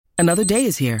Another day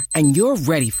is here, and you're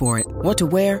ready for it. What to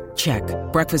wear? Check.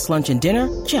 Breakfast, lunch, and dinner?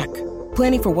 Check.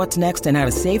 Planning for what's next and how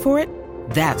to save for it?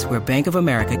 That's where Bank of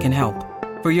America can help.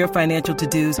 For your financial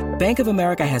to-dos, Bank of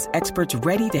America has experts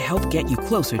ready to help get you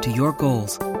closer to your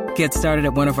goals. Get started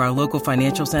at one of our local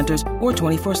financial centers or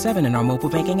 24/7 in our mobile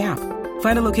banking app.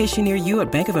 Find a location near you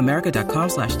at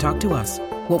bankofamerica.com/talktous.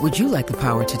 What would you like the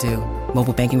power to do?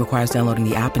 Mobile banking requires downloading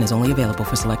the app and is only available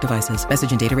for select devices.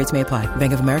 Message and data rates may apply.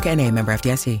 Bank of America N.A., member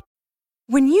FDIC.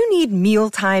 When you need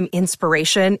mealtime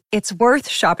inspiration, it's worth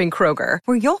shopping Kroger,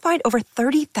 where you'll find over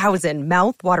 30,000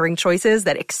 mouth-watering choices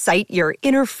that excite your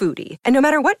inner foodie. And no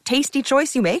matter what tasty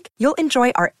choice you make, you'll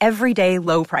enjoy our everyday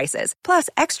low prices, plus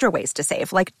extra ways to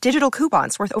save, like digital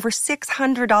coupons worth over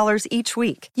 $600 each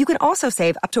week. You can also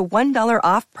save up to $1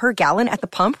 off per gallon at the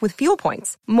pump with fuel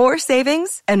points. More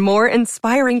savings and more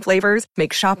inspiring flavors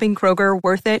make shopping Kroger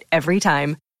worth it every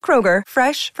time. Kroger,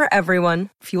 fresh for everyone.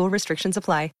 Fuel restrictions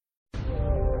apply.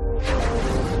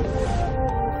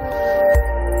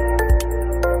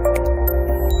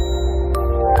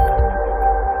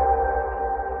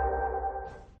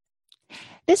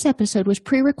 This episode was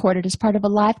pre-recorded as part of a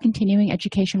live continuing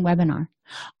education webinar.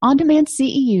 On-demand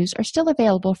CEUs are still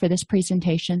available for this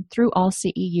presentation through All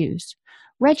CEUs.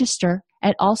 Register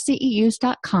at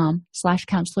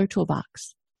allceus.com/counselor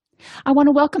toolbox. I want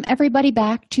to welcome everybody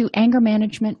back to Anger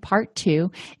Management Part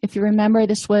 2. If you remember,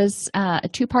 this was a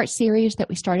two-part series that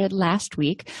we started last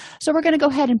week. So we're going to go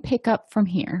ahead and pick up from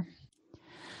here.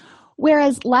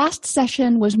 Whereas last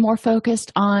session was more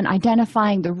focused on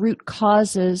identifying the root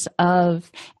causes of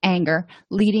anger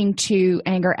leading to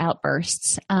anger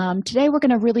outbursts, today we're going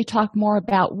to really talk more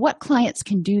about what clients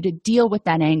can do to deal with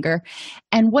that anger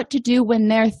and what to do when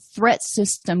their threat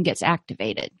system gets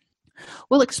activated.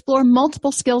 We'll explore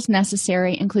multiple skills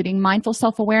necessary, including mindful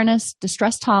self-awareness,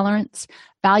 distress tolerance,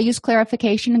 values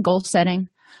clarification and goal setting,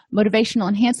 motivational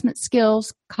enhancement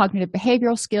skills, cognitive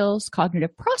behavioral skills,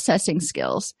 cognitive processing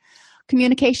skills,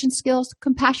 communication skills,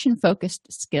 compassion-focused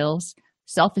skills,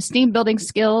 self-esteem building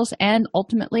skills, and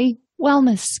ultimately,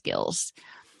 wellness skills.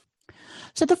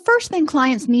 So the first thing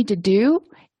clients need to do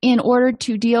in order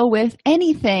to deal with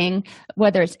anything,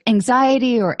 whether it's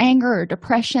anxiety or anger or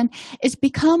depression, is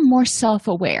become more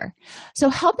self-aware. So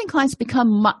helping clients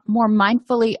become more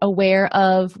mindfully aware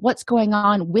of what's going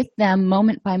on with them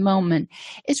moment by moment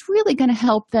is really going to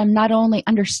help them not only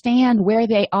understand where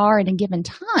they are at a given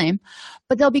time,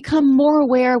 but they'll become more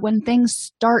aware when things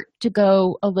start to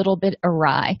go a little bit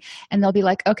awry. And they'll be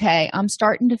like, okay, I'm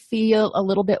starting to feel a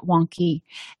little bit wonky.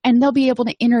 And they'll be able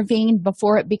to intervene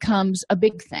before it becomes a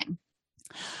big thing.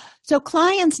 So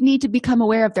clients need to become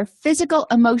aware of their physical,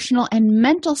 emotional, and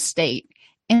mental state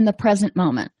in the present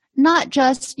moment. Not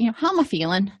just, how am I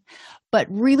feeling, but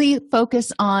really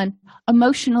focus on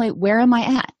emotionally, where am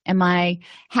I at? Am I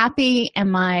happy?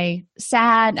 Am I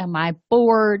sad? Am I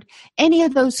bored? Any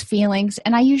of those feelings.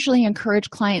 And I usually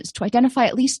encourage clients to identify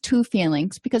at least two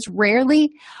feelings, because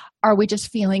rarely are we just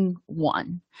feeling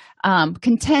one.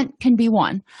 Content can be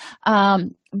one,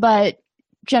 but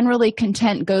generally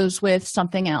content goes with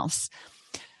something else.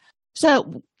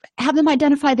 So have them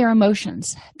identify their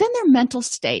emotions. Then their mental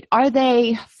state. Are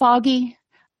they foggy?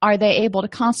 Are they able to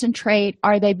concentrate?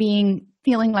 Are they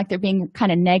feeling like they're being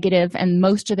kind of negative, and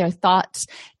most of their thoughts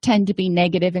tend to be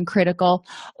negative and critical?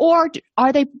 Or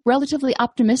are they relatively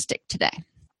optimistic today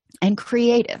and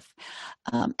creative?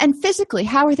 And physically,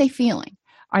 how are they feeling?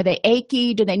 Are they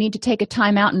achy? Do they need to take a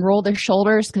time out and roll their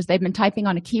shoulders because they've been typing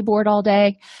on a keyboard all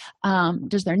day?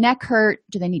 Does their neck hurt?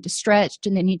 Do they need to stretch? Do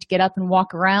they need to get up and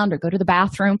walk around or go to the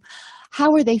bathroom?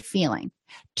 How are they feeling?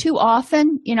 Too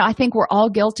often, I think we're all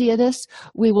guilty of this.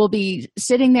 We will be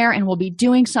sitting there and we'll be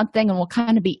doing something and we'll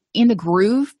kind of be in the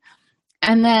groove.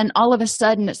 And then all of a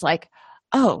sudden it's like,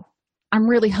 oh, I'm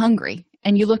really hungry.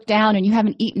 And you look down and you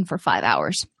haven't eaten for 5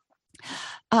 hours.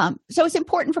 So it's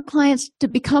important for clients to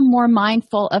become more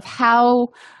mindful of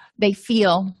how they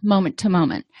feel moment to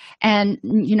moment. And,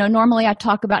 normally I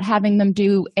talk about having them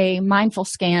do a mindful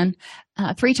scan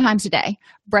 3 times a day,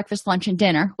 breakfast, lunch, and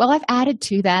dinner. Well, I've added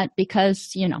to that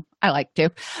because, I like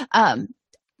to.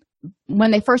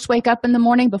 When they first wake up in the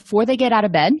morning before they get out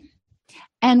of bed,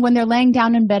 and when they're laying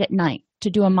down in bed at night, to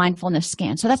do a mindfulness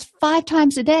scan. So that's 5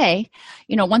 times a day.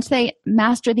 Once they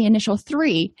master the initial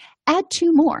 3, add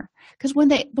 2 more. Because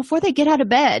before they get out of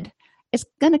bed, it's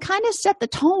going to kind of set the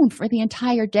tone for the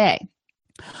entire day.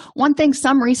 One thing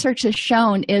some research has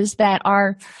shown is that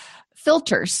our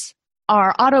filters,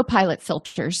 our autopilot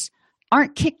filters,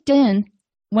 aren't kicked in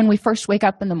when we first wake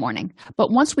up in the morning. But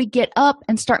once we get up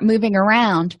and start moving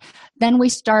around, then we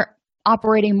start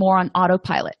operating more on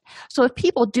autopilot. So if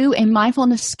people do a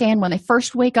mindfulness scan when they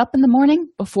first wake up in the morning,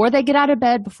 before they get out of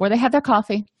bed, before they have their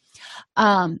coffee,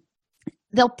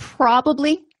 they'll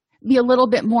probably be a little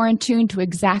bit more in tune to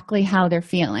exactly how they're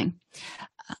feeling.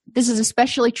 This is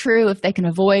especially true if they can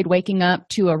avoid waking up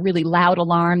to a really loud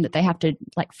alarm that they have to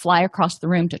like fly across the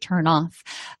room to turn off.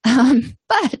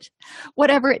 But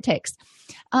whatever it takes.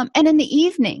 And in the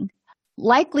evening,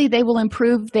 likely they will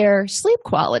improve their sleep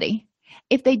quality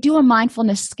if they do a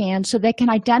mindfulness scan so they can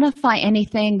identify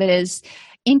anything that is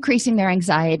increasing their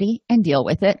anxiety and deal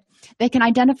with it. They can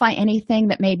identify anything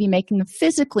that may be making them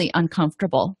physically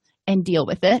uncomfortable and deal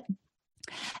with it.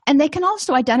 And they can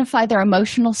also identify their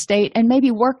emotional state and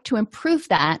maybe work to improve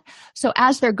that. So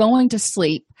as they're going to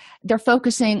sleep, they're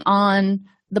focusing on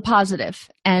the positive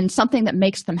and something that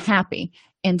makes them happy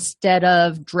instead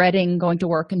of dreading going to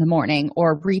work in the morning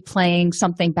or replaying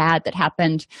something bad that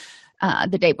happened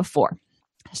the day before.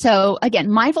 So again,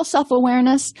 mindful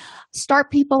self-awareness,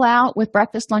 start people out with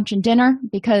breakfast, lunch, and dinner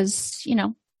because,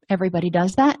 everybody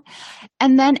does that.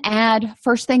 And then add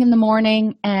first thing in the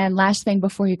morning and last thing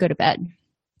before you go to bed.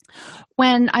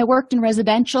 When I worked in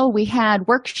residential, we had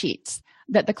worksheets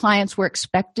that the clients were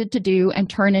expected to do and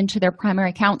turn into their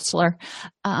primary counselor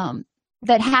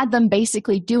that had them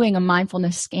basically doing a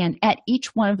mindfulness scan at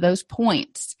each one of those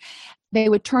points. They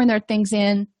would turn their things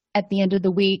in at the end of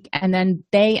the week, and then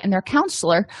they and their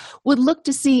counselor would look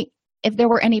to see if there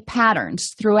were any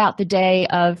patterns throughout the day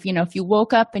of, if you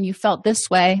woke up and you felt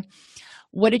this way,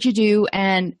 what did you do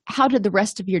and how did the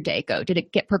rest of your day go? Did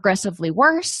it get progressively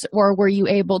worse, or were you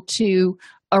able to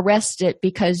arrest it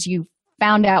because you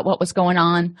found out what was going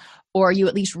on, or you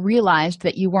at least realized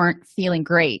that you weren't feeling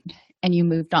great and you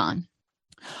moved on?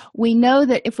 We know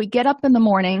that if we get up in the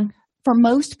morning, for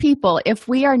most people, if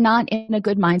we are not in a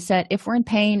good mindset, if we're in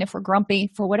pain, if we're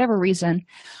grumpy, for whatever reason,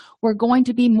 we're going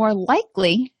to be more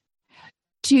likely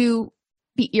to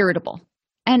be irritable.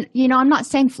 And, I'm not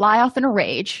saying fly off in a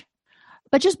rage,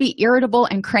 but just be irritable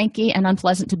and cranky and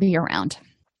unpleasant to be around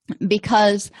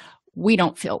because we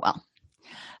don't feel well.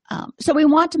 So we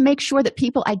want to make sure that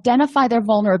people identify their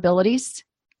vulnerabilities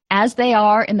as they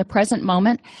are in the present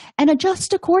moment and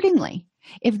adjust accordingly.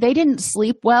 If they didn't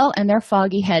sleep well and they're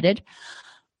foggy-headed,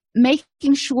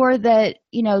 making sure that,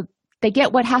 they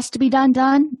get what has to be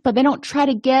done, but they don't try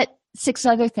to get 6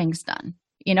 other things done.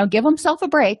 Give themselves a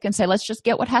break and say, let's just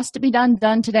get what has to be done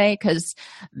today because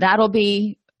that'll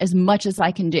be as much as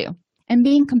I can do. And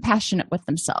being compassionate with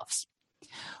themselves.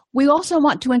 We also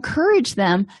want to encourage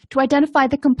them to identify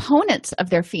the components of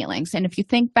their feelings. And if you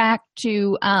think back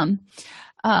to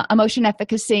emotion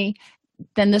efficacy,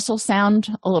 then this will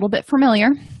sound a little bit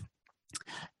familiar.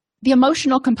 The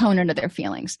emotional component of their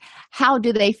feelings. How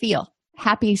do they feel?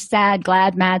 Happy, sad,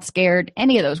 glad, mad, scared,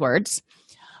 any of those words.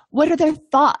 What are their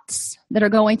thoughts that are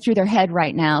going through their head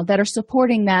right now that are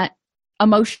supporting that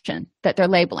emotion that they're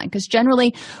labeling? Because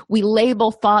generally we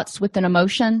label thoughts with an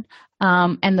emotion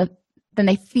then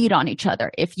they feed on each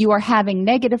other. If you are having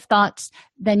negative thoughts,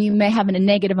 then you may have a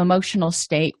negative emotional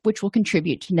state, which will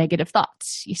contribute to negative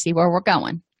thoughts. You see where we're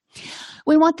going.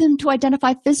 We want them to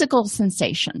identify physical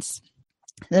sensations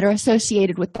that are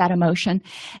associated with that emotion.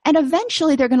 And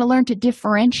eventually they're going to learn to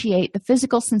differentiate the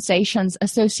physical sensations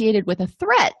associated with a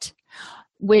threat,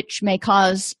 which may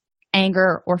cause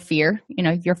anger or fear,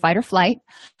 your fight or flight,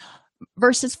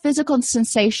 versus physical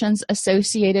sensations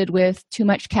associated with too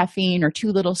much caffeine or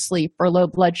too little sleep or low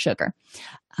blood sugar.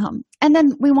 And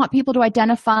then we want people to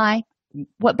identify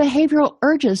what behavioral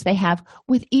urges they have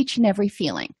with each and every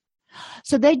feeling.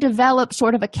 So they develop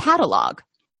sort of a catalog.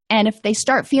 And if they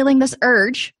start feeling this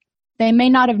urge, they may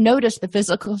not have noticed the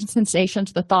physical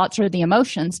sensations, the thoughts, or the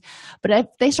emotions. But if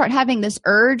they start having this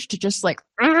urge to just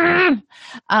I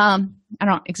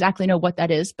don't exactly know what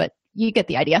that is, but you get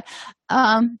the idea.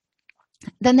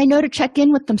 Then they know to check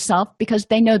in with themselves because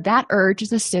they know that urge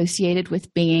is associated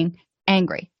with being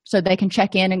angry. So they can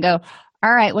check in and go,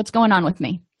 all right, what's going on with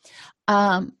me?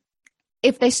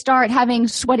 If they start having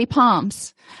sweaty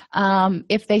palms,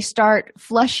 if they start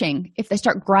flushing, if they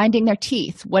start grinding their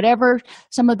teeth, whatever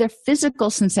some of their physical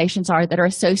sensations are that are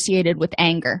associated with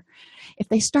anger, if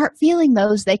they start feeling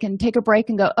those, they can take a break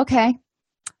and go, okay,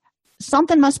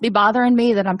 something must be bothering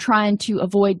me that I'm trying to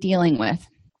avoid dealing with.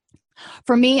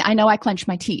 For me, I know I clench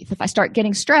my teeth. If I start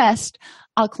getting stressed,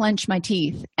 I'll clench my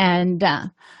teeth. And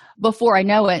before I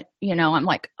know it, I'm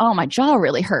like, oh, my jaw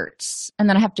really hurts. And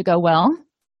then I have to go, well,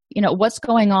 what's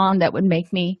going on that would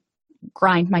make me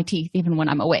grind my teeth even when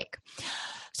I'm awake?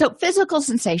 So physical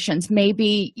sensations may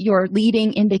be your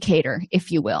leading indicator,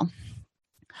 if you will.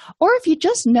 Or if you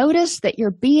just notice that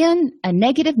you're being a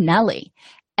negative Nelly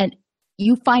and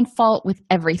you find fault with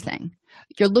everything.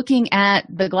 You're looking at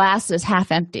the glass as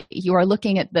half empty. You are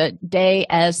looking at the day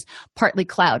as partly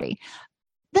cloudy.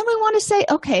 Then we want to say,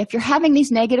 okay, if you're having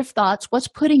these negative thoughts, what's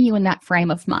putting you in that frame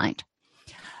of mind?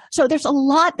 So there's a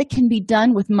lot that can be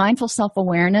done with mindful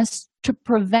self-awareness to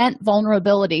prevent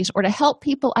vulnerabilities or to help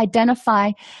people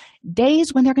identify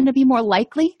days when they're going to be more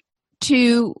likely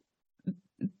to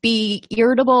be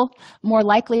irritable, more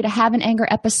likely to have an anger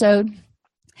episode.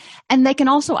 And they can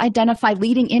also identify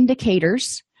leading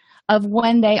indicators of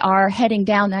when they are heading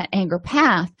down that anger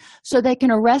path so they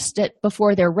can arrest it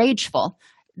before they're rageful.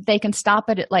 They can stop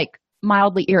it at like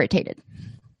mildly irritated.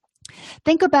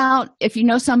 Think about if you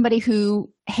know somebody who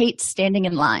hates standing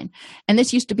in line. And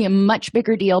this used to be a much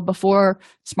bigger deal before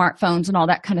smartphones and all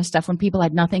that kind of stuff, when people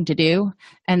had nothing to do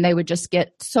and they would just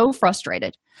get so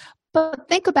frustrated. But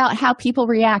think about how people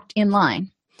react in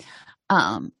line.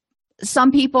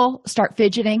 Some people start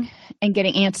fidgeting and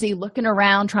getting antsy, looking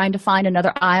around, trying to find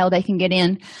another aisle they can get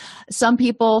in. Some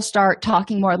people start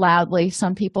talking more loudly.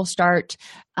 Some people start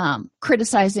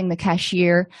criticizing the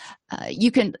cashier.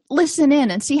 You can listen in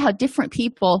and see how different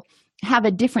people have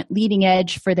a different leading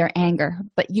edge for their anger,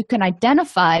 but you can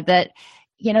identify that,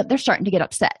 they're starting to get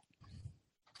upset.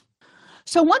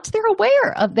 So once they're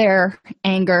aware of their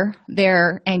anger,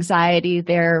 their anxiety,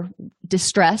 their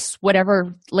distress,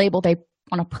 whatever label they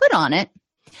want to put on it,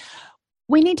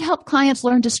 we need to help clients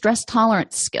learn distress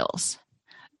tolerance skills.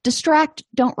 Distract,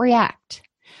 don't react.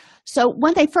 So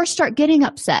when they first start getting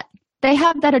upset, they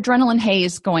have that adrenaline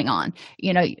haze going on.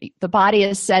 The body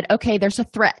has said, okay, there's a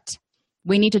threat.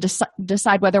 We need to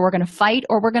decide whether we're going to fight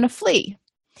or we're going to flee.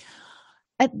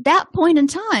 At that point in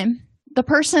time, the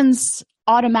person's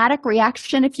automatic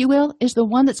reaction, if you will, is the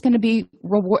one that's going to be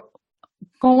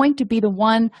the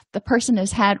one the person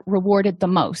has had rewarded the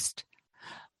most.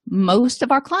 Most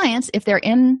of our clients, if they're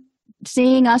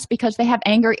seeing us because they have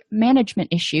anger management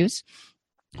issues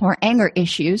or anger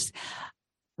issues,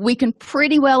 we can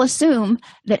pretty well assume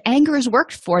that anger has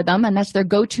worked for them, and that's their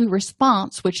go-to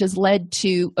response, which has led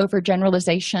to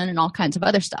overgeneralization and all kinds of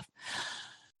other stuff.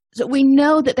 So we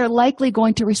know that they're likely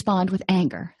going to respond with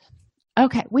anger.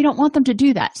 Okay, we don't want them to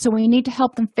do that, so we need to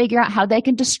help them figure out how they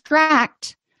can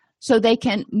distract so they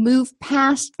can move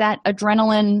past that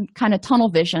adrenaline kind of tunnel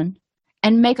vision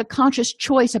and make a conscious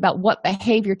choice about what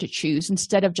behavior to choose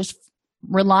instead of just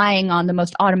relying on the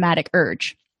most automatic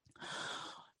urge.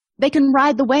 They can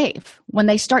ride the wave. When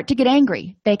they start to get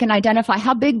angry, they can identify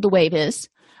how big the wave is.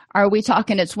 Are we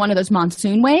talking it's one of those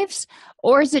monsoon waves,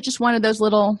 or is it just one of those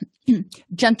little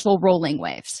gentle rolling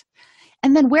waves?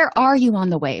 And then where are you on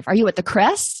the wave? Are you at the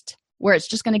crest where it's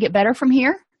just going to get better from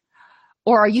here?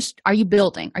 Or are you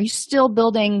building? Are you still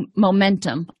building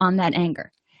momentum on that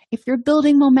anger? If you're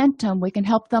building momentum, we can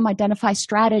help them identify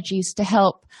strategies to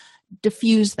help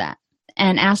diffuse that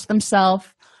and ask themselves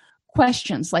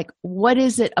questions like, what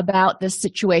is it about this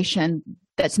situation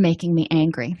that's making me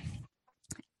angry?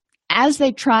 As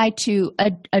they try to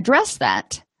address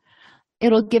that,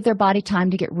 it'll give their body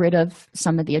time to get rid of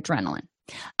some of the adrenaline.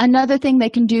 Another thing they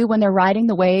can do when they're riding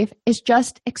the wave is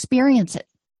just experience it.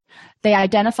 They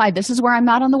identify, this is where I'm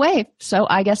not on the wave, so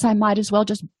I guess I might as well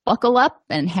just buckle up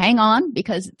and hang on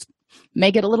because it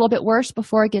may get a little bit worse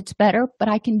before it gets better, but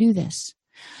I can do this.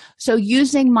 So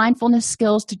using mindfulness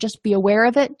skills to just be aware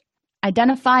of it,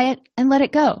 identify it, and let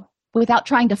it go without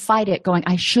trying to fight it, going,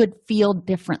 I should feel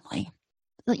differently.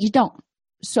 You don't.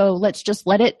 So let's just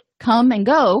let it come and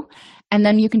go, and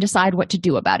then you can decide what to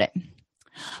do about it.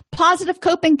 Positive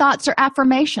coping thoughts or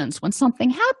affirmations. When something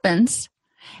happens,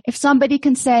 if somebody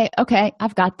can say, okay,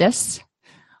 I've got this,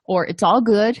 or it's all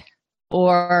good,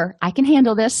 or I can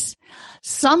handle this,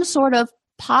 some sort of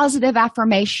positive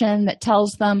affirmation that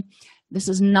tells them this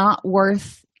is not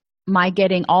worth my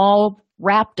getting all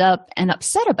wrapped up and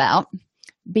upset about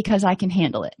because I can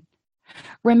handle it.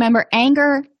 Remember,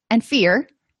 anger and fear,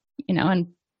 and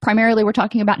primarily we're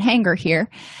talking about anger here,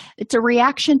 it's a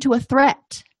reaction to a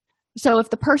threat. So if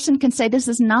the person can say this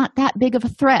is not that big of a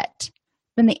threat,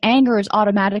 then the anger is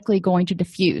automatically going to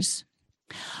diffuse.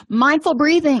 Mindful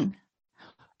breathing.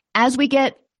 As we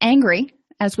get angry,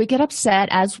 as we get upset,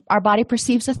 as our body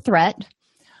perceives a threat,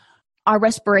 our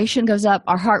respiration goes up,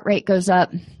 our heart rate goes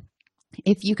up.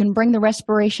 If you can bring the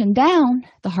respiration down,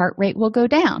 the heart rate will go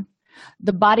down.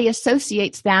 The body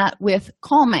associates that with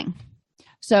calming.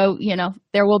 So,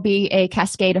 there will be a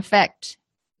cascade effect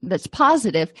that's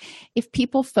positive if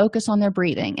people focus on their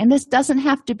breathing. And this doesn't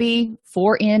have to be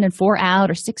 4 in and 4 out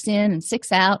or 6 in and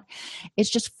 6 out. It's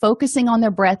just focusing on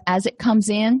their breath as it comes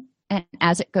in and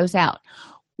as it goes out.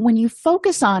 When you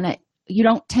focus on it, you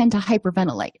don't tend to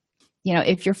hyperventilate.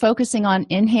 If you're focusing on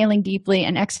inhaling deeply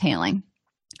and exhaling,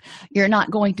 You're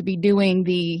not going to be doing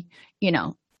the,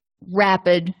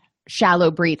 rapid,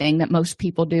 shallow breathing that most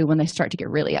people do when they start to get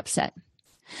really upset.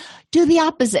 Do the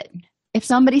opposite. If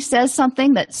somebody says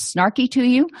something that's snarky to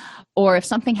you, or if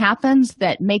something happens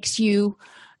that makes you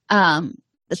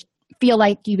feel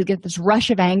like you get this rush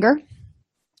of anger,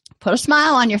 put a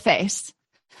smile on your face.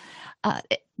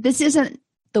 This isn't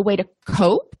the way to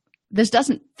cope. This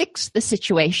doesn't fix the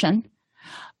situation.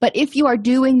 But if you are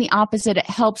doing the opposite, it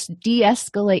helps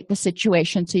de-escalate the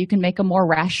situation so you can make a more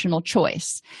rational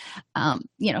choice.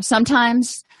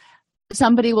 Sometimes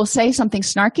somebody will say something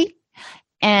snarky,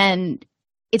 and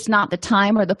it's not the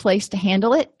time or the place to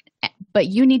handle it, but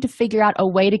you need to figure out a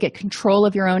way to get control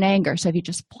of your own anger. So if you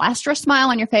just plaster a smile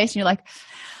on your face and you're like,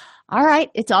 all right,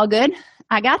 it's all good,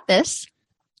 I got this,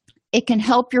 it can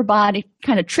help your body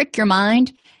kind of trick your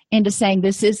mind into saying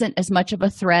this isn't as much of a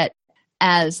threat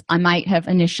as I might have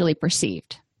initially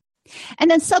perceived.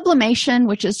 And then sublimation,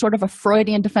 which is sort of a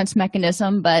Freudian defense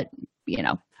mechanism, but,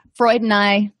 Freud and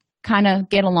I kind of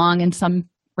get along in some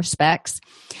respects,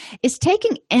 is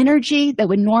taking energy that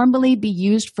would normally be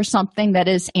used for something that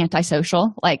is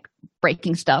antisocial, like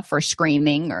breaking stuff or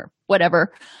screaming or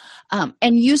whatever, and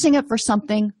using it for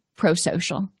something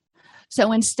pro-social.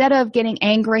 So instead of getting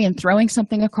angry and throwing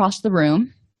something across the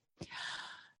room,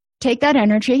 take that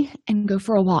energy and go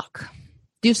for a walk.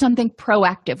 Do something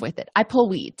proactive with it. I pull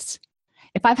weeds.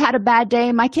 If I've had a bad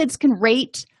day, my kids can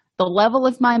rate the level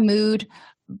of my mood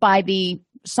by the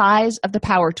size of the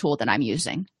power tool that I'm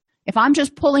using. If I'm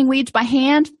just pulling weeds by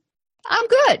hand, I'm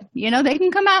good. They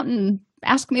can come out and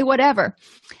ask me whatever.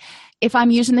 If I'm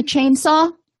using the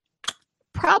chainsaw,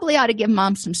 probably ought to give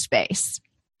mom some space.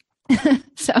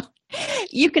 So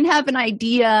you can have an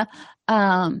idea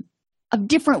of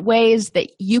different ways that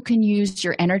you can use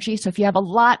your energy. So if you have a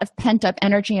lot of pent-up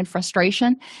energy and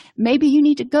frustration, maybe you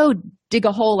need to go dig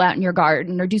a hole out in your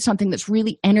garden or do something that's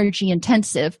really energy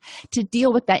intensive to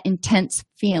deal with that intense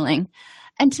feeling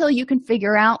until you can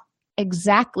figure out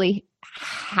exactly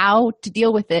how to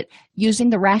deal with it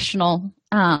using the rational,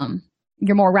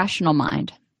 your more rational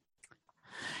mind.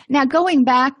 Now, going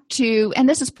back to, and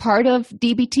this is part of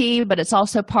DBT, but it's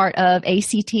also part of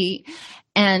ACT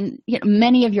and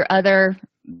many of your other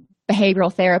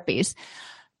behavioral therapies.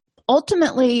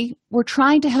 Ultimately, we're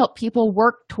trying to help people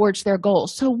work towards their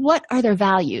goals. So what are their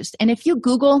values? And if you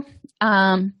Google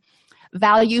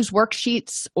values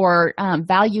worksheets or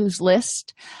values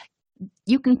list,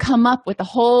 you can come up with a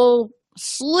whole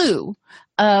slew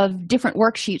of different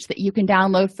worksheets that you can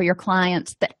download for your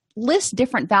clients that list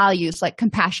different values like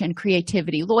compassion,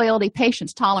 creativity, loyalty,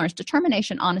 patience, tolerance,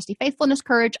 determination, honesty, faithfulness,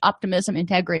 courage, optimism,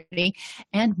 integrity,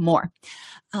 and more.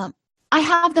 I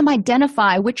have them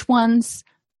identify which ones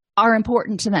are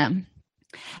important to them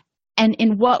and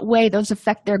in what way those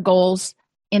affect their goals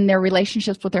in their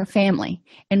relationships with their family,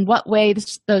 in what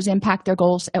ways those impact their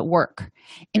goals at work,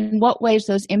 in what ways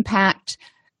those impact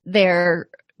their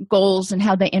goals and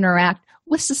how they interact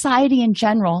with society in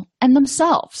general and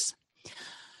themselves.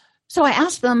 So I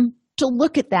asked them to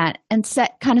look at that and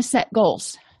set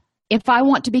goals. If I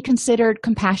want to be considered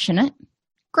compassionate,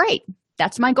 great.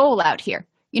 That's my goal out here.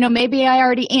 Maybe I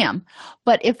already am.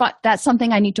 But if that's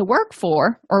something I need to work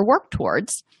for or work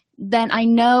towards, then I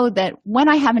know that when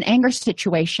I have an anger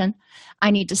situation,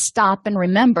 I need to stop and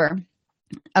remember,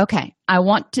 okay, I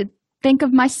want to think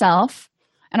of myself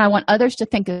and I want others to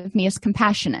think of me as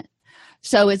compassionate.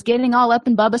 So is getting all up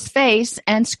in Bubba's face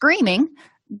and screaming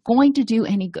going to do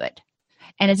any good?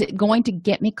 And is it going to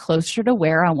get me closer to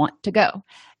where I want to go?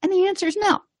 And the answer is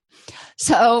no.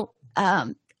 So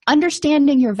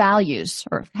understanding your values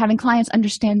or having clients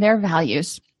understand their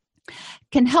values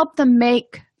can help them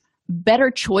make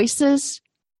better choices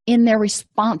in their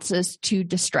responses to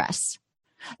distress.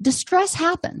 Distress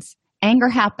happens. Anger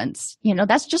happens.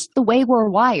 That's just the way we're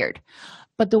wired.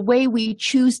 But the way we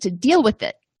choose to deal with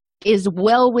it is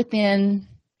well within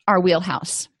our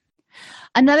wheelhouse.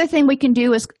 Another thing we can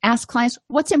do is ask clients,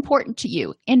 what's important to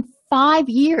you? In 5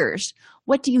 years,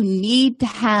 what do you need to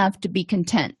have to be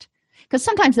content? Because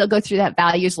sometimes they'll go through that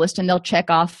values list and they'll check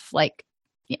off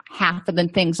half of the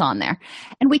things on there.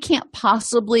 And we can't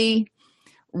possibly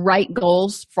write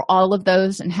goals for all of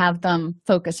those and have them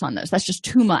focus on those. That's just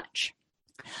too much.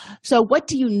 So what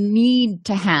do you need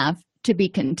to have to be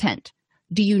content?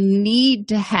 Do you need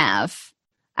to have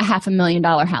a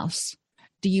 $500,000 house?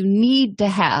 Do you need to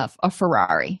have a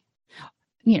Ferrari?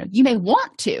 You may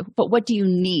want to, but what do you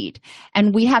need?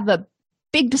 And we have a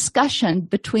big discussion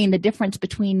between the difference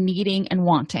between needing and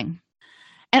wanting.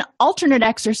 An alternate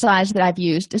exercise that I've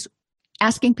used is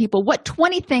asking people what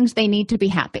 20 things they need to be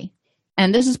happy.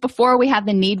 And this is before we have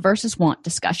the need versus want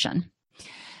discussion.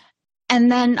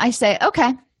 And then I say,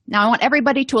 okay, now I want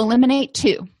everybody to eliminate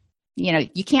 2.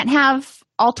 You can't have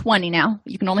all 20 now.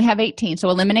 You can only have 18, so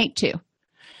eliminate 2.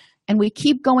 And we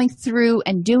keep going through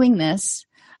and doing this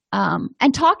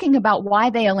and talking about why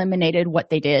they eliminated what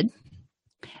they did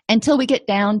until we get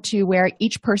down to where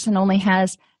each person only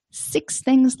has 6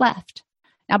 things left.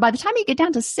 Now, by the time you get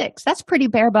down to 6, that's pretty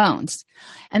bare bones.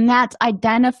 And that's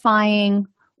identifying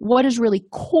what is really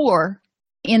core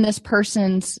in this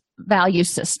person's value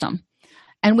system.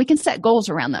 And we can set goals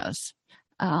around those.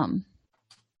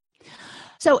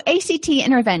 So ACT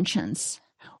interventions.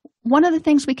 One of the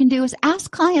things we can do is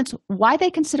ask clients why they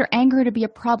consider anger to be a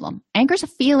problem. Anger is a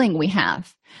feeling we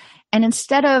have. And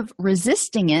instead of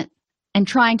resisting it and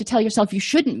trying to tell yourself you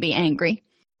shouldn't be angry,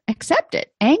 accept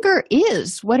it. Anger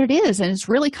is what it is. And it's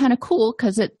really kind of cool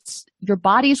because it's your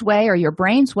body's way or your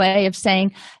brain's way of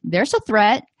saying there's a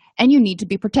threat and you need to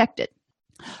be protected.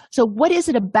 So what is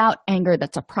it about anger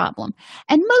that's a problem?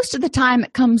 And most of the time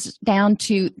it comes down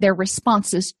to their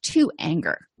responses to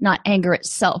anger, not anger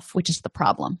itself, which is the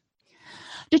problem.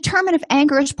 Determine if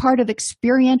anger is part of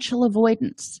experiential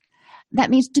avoidance.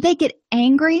 That means, do they get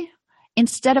angry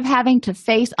instead of having to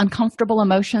face uncomfortable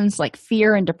emotions like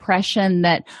fear and depression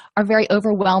that are very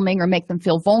overwhelming or make them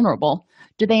feel vulnerable?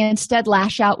 Do they instead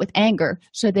lash out with anger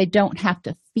so they don't have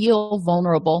to feel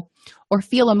vulnerable or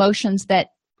feel emotions that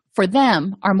for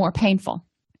them are more painful?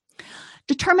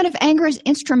 Determine if anger is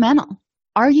instrumental.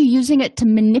 Are you using it to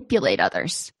manipulate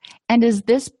others? And is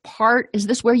this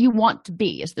where you want to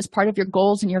be? Is this part of your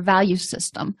goals and your value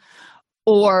system?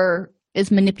 Or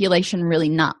is manipulation really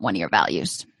not one of your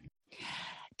values?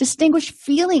 Distinguish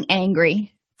feeling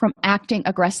angry from acting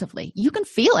aggressively. You can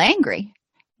feel angry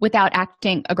without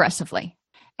acting aggressively.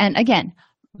 And again,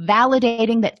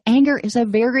 validating that anger is a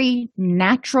very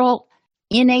natural,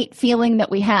 innate feeling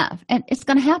that we have, and it's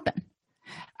going to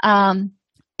happen.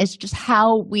 It's just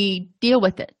how we deal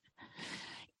with it.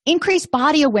 Increase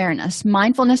body awareness,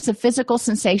 mindfulness of physical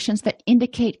sensations that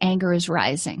indicate anger is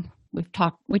rising. We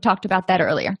talked about that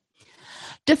earlier.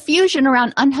 Diffusion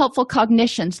around unhelpful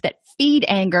cognitions that feed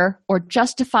anger or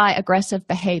justify aggressive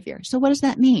behavior. So what does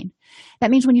that mean?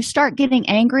 That means when you start getting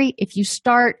angry, if you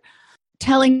start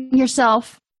telling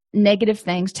yourself negative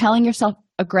things, telling yourself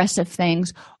aggressive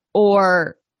things,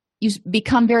 or you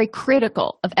become very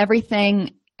critical of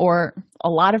everything or a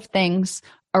lot of things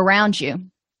around you,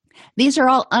 these are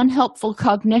all unhelpful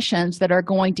cognitions that are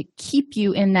going to keep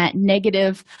you in that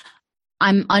negative,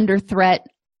 I'm under threat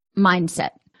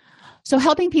mindset. So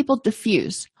helping people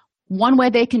diffuse. One way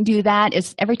they can do that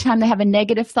is every time they have a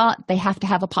negative thought, they have to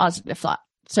have a positive thought.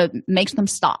 So it makes them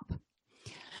stop.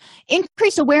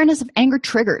 Increase awareness of anger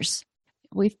triggers.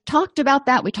 We've talked about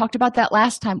that. We talked about that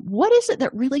last time. What is it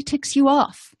that really ticks you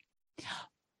off?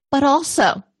 But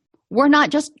also, we're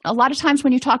not just, a lot of times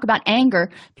when you talk about anger,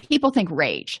 people think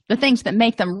rage, the things that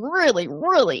make them really,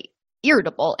 really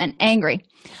irritable and angry.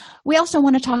 We also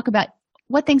want to talk about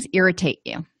what things irritate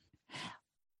you.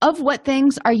 Of what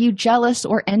things are you jealous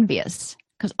or envious?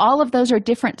 Because all of those are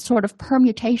different sort of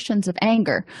permutations of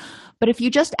anger. But if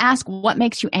you just ask what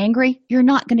makes you angry, you're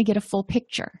not going to get a full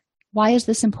picture. Why is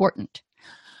this important?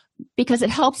 Because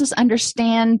it helps us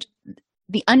understand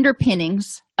the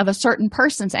underpinnings of a certain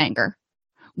person's anger.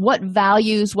 What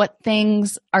values, what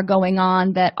things are going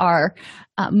on that are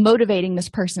motivating this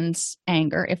person's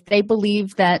anger. If they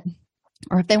believe that,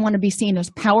 or if they want to be seen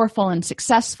as powerful and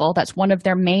successful, that's one of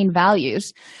their main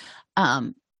values,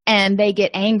 and they get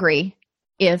angry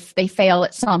if they fail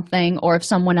at something or if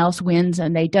someone else wins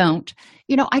and they don't,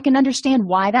 I can understand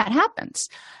why that happens.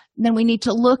 And then we need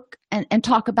to look and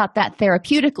talk about that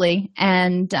therapeutically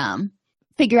and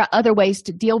figure out other ways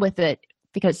to deal with it,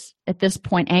 because at this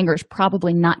point, anger is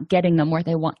probably not getting them where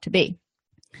they want to be.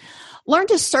 Learn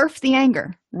to surf the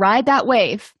anger, ride that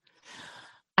wave.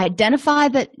 Identify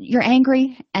that you're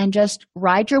angry and just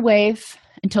ride your wave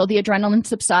until the adrenaline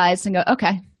subsides and go,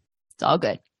 okay, it's all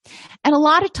good. And a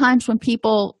lot of times when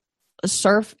people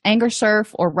anger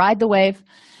surf or ride the wave,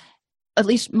 at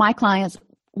least my clients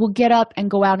will get up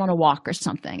and go out on a walk or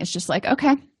something. It's just like,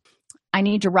 okay, I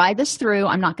need to ride this through.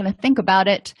 I'm not going to think about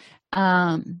it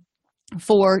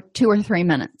for 2 or 3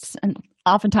 minutes. And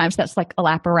oftentimes that's like a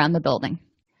lap around the building.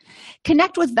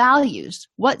 Connect with values.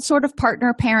 What sort of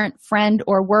partner, parent, friend,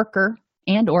 or worker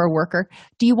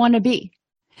do you want to be?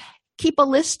 Keep a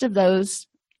list of those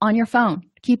on your phone.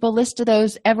 Keep a list of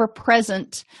those ever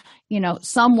present,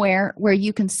 somewhere where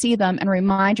you can see them and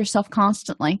remind yourself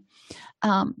constantly.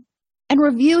 And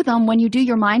review them when you do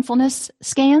your mindfulness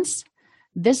scans.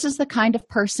 This is the kind of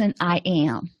person I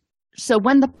am. So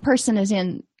when the person is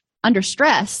under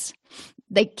stress,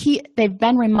 they've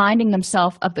been reminding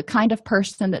themselves of the kind of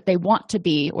person that they want to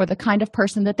be or the kind of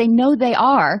person that they know they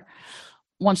are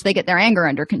once they get their anger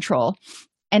under control.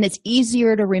 And it's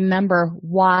easier to remember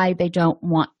why they don't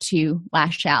want to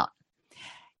lash out.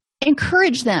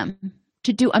 Encourage them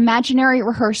to do imaginary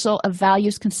rehearsal of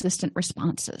values-consistent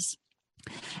responses.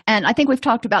 And I think we've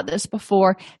talked about this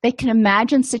before. They can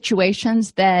imagine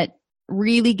situations that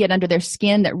really get under their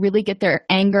skin, that really get their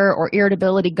anger or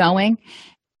irritability going,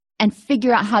 and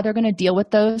figure out how they're going to deal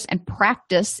with those and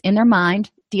practice in their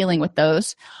mind dealing with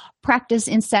those. Practice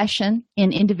in session,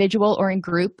 in individual or in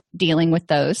group, dealing with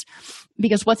those.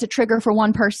 Because what's a trigger for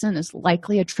one person is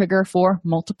likely a trigger for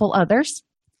multiple others.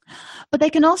 But they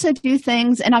can also do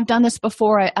things, and I've done this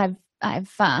before.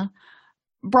 I've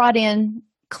brought in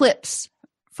clips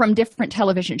from different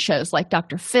television shows like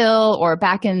Dr. Phil or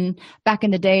back in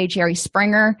the day, Jerry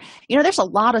Springer. There's a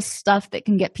lot of stuff that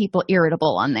can get people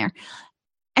irritable on there.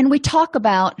 And we talk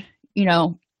about,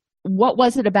 what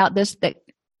was it about this that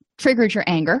triggered your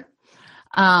anger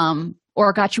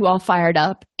or got you all fired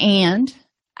up, and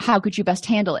how could you best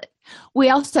handle it? We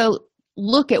also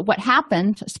look at what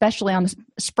happened, especially on the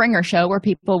Springer show, where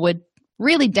people would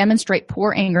really demonstrate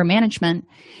poor anger management.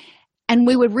 And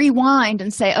we would rewind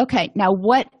and say, okay, now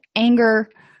what anger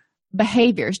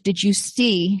behaviors did you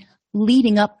see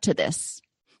leading up to this?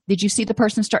 Did you see the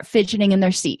person start fidgeting in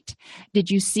their seat? Did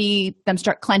you see them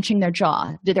start clenching their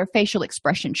jaw? Did their facial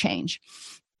expression change?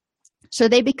 So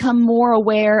they become more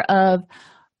aware of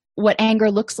what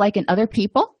anger looks like in other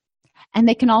people. And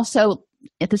they can also,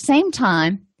 at the same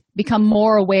time, become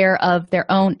more aware of their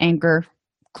own anger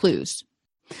clues.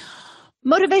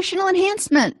 Motivational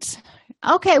enhancement.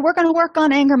 Okay, we're going to work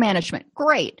on anger management.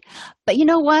 Great. But you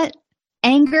know what?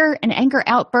 Anger and anger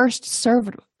outbursts serve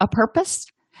a purpose,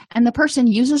 and the person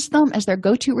uses them as their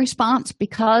go-to response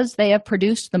because they have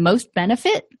produced the most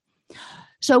benefit.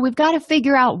 So we've got to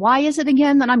figure out, why is it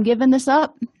again that I'm giving this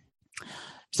up?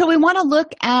 So we want to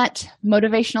look at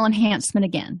motivational enhancement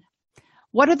again.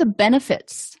 What are the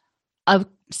benefits of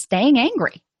staying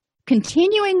angry,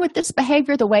 continuing with this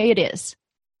behavior the way it is?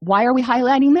 Why are we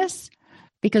highlighting this?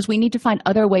 Because we need to find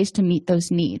other ways to meet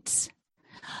those needs.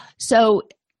 So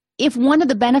if one of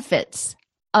the benefits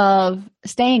of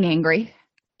staying angry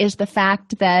is the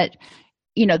fact that,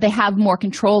 they have more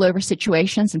control over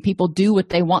situations and people do what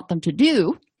they want them to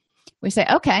do, we say,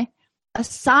 okay,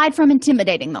 aside from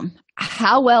intimidating them,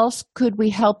 how else could we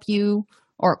help you,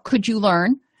 or could you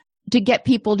learn to get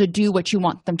people to do what you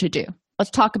want them to do?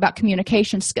 Let's talk about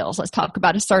communication skills. Let's talk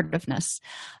about assertiveness.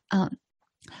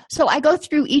 So I go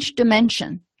through each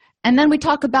dimension, and then we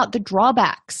talk about the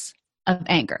drawbacks of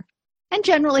anger. And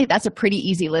generally, that's a pretty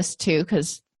easy list too,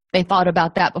 because they thought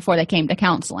about that before they came to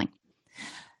counseling.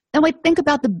 Then we think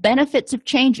about the benefits of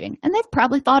changing, and they've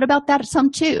probably thought about that some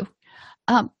too.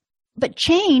 But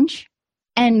change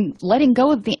and letting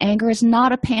go of the anger is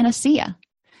not a panacea,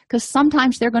 because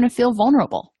sometimes they're going to feel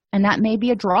vulnerable, and that may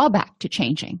be a drawback to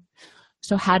changing.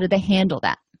 So how do they handle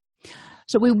that?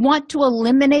 So we want to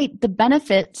eliminate the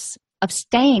benefits of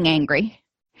staying angry,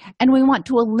 and we want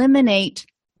to eliminate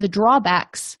the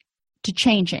drawbacks to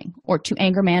changing or to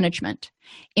anger management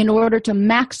in order to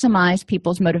maximize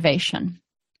people's motivation.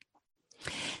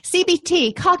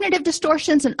 CBT, cognitive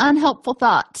distortions and unhelpful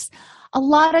thoughts. A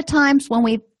lot of times when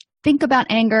we think about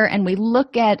anger and we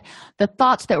look at the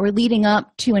thoughts that were leading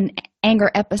up to an anger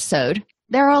episode,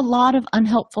 there are a lot of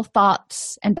unhelpful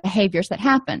thoughts and behaviors that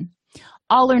happen.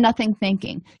 All or nothing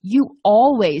thinking. You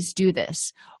always do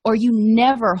this, or you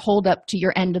never hold up to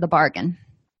your end of the bargain,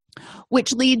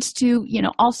 which leads to,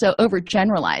 also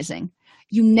overgeneralizing.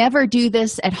 You never do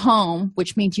this at home,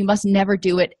 which means you must never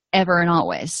do it ever and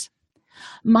always.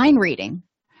 Mind reading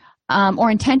or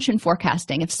intention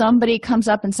forecasting. If somebody comes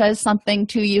up and says something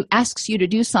to you, asks you to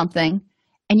do something,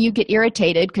 and you get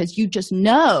irritated because you just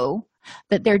know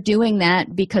that they're doing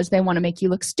that because they want to make you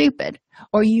look stupid,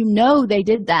 or they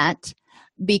did that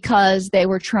because they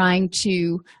were trying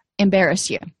to embarrass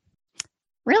you.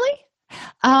 Really?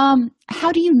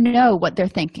 How do you know what they're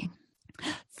thinking?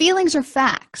 Feelings are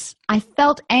facts. I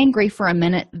felt angry for a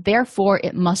minute, therefore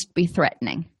it must be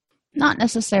threatening. Not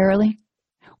necessarily.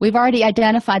 We've already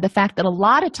identified the fact that a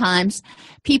lot of times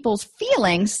people's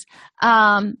feelings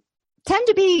tend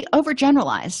to be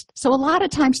overgeneralized. So a lot of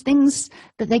times things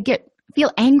that they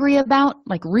feel angry about,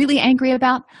 like really angry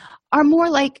about, are more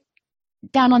like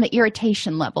down on the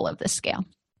irritation level of the scale.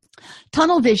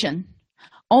 Tunnel vision,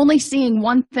 only seeing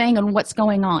one thing and what's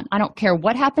going on. I don't care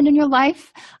what happened in your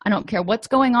life. I don't care what's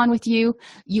going on with you.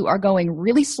 You are going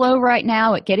really slow right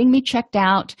now at getting me checked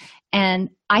out, and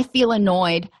I feel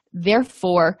annoyed.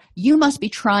 Therefore, you must be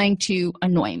trying to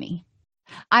annoy me.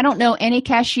 I don't know any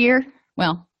cashier,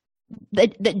 well,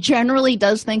 that generally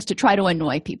does things to try to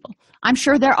annoy people. I'm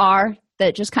sure there are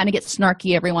that just kind of get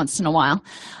snarky every once in a while.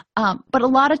 But a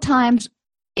lot of times,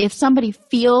 if somebody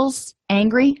feels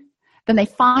angry, then they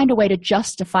find a way to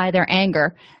justify their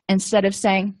anger instead of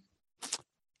saying,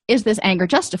 is this anger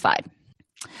justified?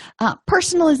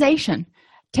 Personalization,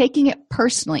 taking it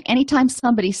personally. Anytime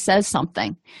somebody says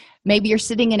something, maybe you're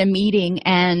sitting in a meeting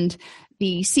and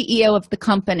the CEO of the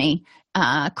company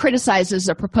criticizes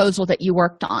a proposal that you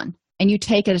worked on, and you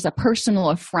take it as a personal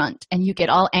affront, and you get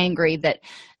all angry that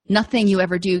nothing you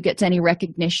ever do gets any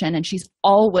recognition, and she's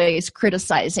always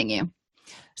criticizing you.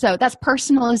 So that's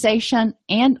personalization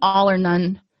and all or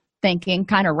none thinking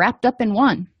kind of wrapped up in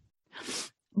one.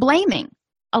 Blaming.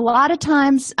 A lot of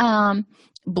times,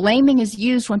 blaming is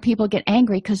used when people get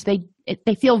angry because they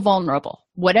feel vulnerable.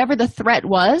 Whatever the threat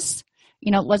was,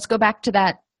 let's go back to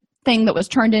that thing that was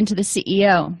turned into the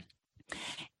CEO.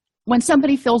 When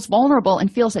somebody feels vulnerable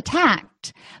and feels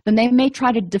attacked, then they may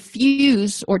try to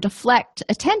diffuse or deflect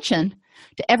attention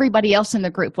to everybody else in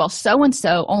the group. Well,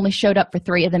 so-and-so only showed up for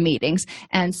 3 of the meetings,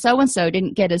 and so-and-so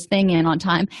didn't get his thing in on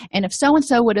time. And if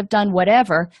so-and-so would have done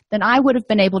whatever, then I would have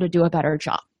been able to do a better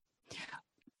job.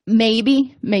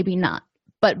 Maybe, maybe not.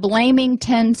 But blaming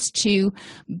tends to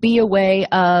be a way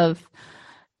of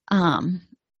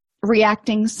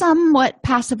reacting somewhat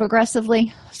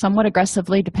passive-aggressively, somewhat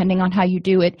aggressively, depending on how you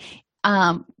do it,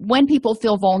 when people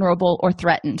feel vulnerable or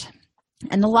threatened.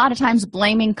 And a lot of times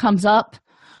blaming comes up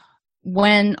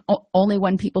only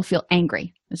when people feel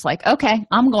angry. It's like, okay,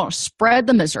 I'm going to spread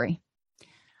the misery.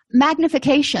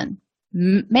 Magnification,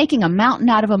 making a mountain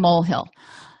out of a molehill.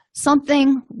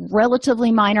 Something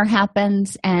relatively minor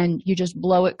happens and you just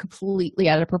blow it completely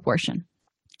out of proportion.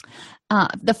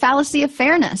 The fallacy of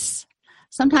fairness.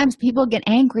 Sometimes people get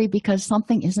angry because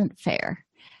something isn't fair.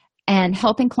 And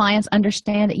helping clients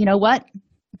understand that, you know what?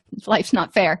 Life's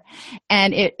not fair.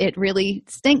 And it really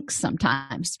stinks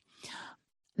sometimes.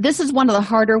 This is one of the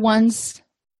harder ones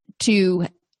to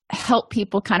help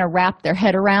people kind of wrap their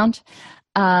head around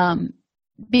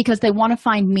because they want to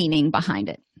find meaning behind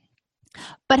it.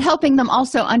 But helping them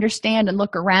also understand and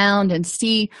look around and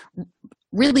see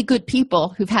really good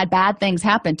people who've had bad things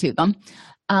happen to them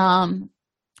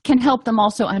can help them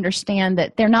also understand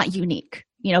that they're not unique.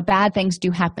 Bad things do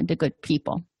happen to good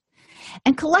people.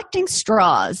 And collecting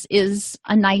straws is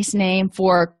a nice name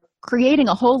for creating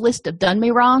a whole list of done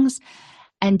me wrongs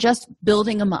and just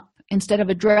building them up. Instead of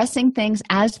addressing things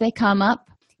as they come up,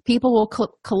 people will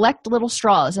collect little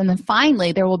straws, and then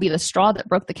finally there will be the straw that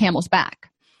broke the camel's back.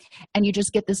 And you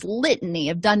just get this litany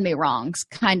of done me wrongs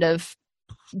kind of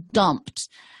dumped.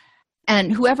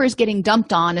 And whoever is getting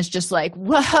dumped on is just like,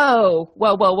 whoa,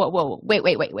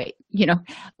 wait.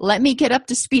 Let me get up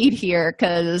to speed here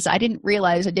because I didn't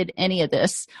realize I did any of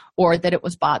this or that it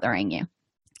was bothering you.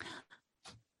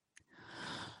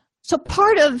 So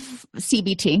part of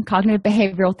CBT, cognitive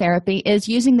behavioral therapy, is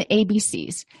using the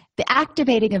ABCs, the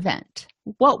activating event.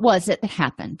 What was it that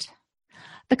happened?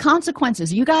 The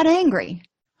consequences, you got angry.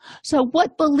 So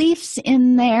what beliefs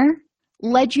in there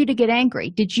led you to get angry?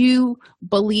 Did you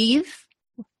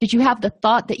have the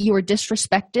thought that you were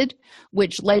disrespected,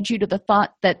 which led you to the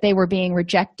thought that they were being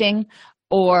rejecting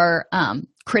or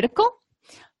critical?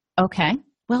 Okay,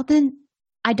 well then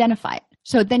identify it.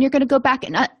 So then you're going to go back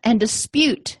and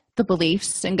dispute the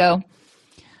beliefs and go,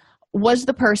 was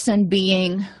the person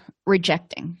being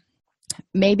rejecting?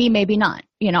 Maybe, maybe not.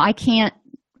 I can't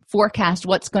forecast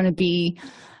what's going to be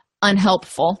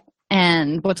unhelpful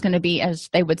and what's going to be, as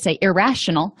they would say,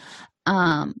 irrational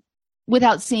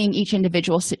without seeing each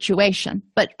individual situation.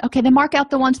 But okay, then mark out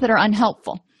the ones that are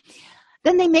unhelpful.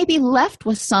 Then they may be left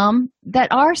with some that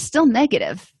are still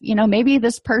negative. Maybe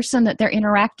this person that they're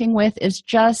interacting with is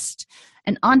just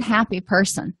an unhappy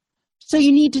person. So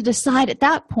you need to decide at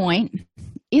that point,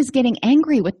 is getting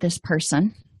angry with this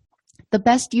person the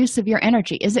best use of your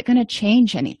energy? Is it going to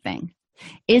change anything?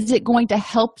 Is it going to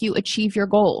help you achieve your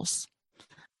goals?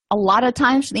 A lot of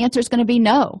times the answer is going to be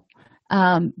no,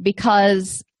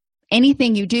 because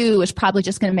anything you do is probably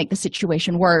just going to make the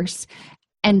situation worse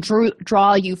and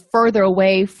draw you further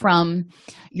away from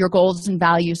your goals and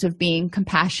values of being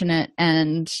compassionate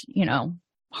and,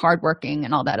 hardworking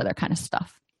and all that other kind of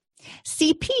stuff.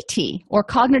 CPT, or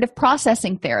cognitive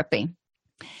processing therapy,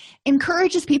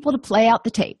 encourages people to play out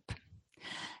the tape.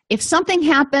 If something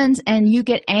happens and you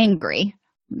get angry,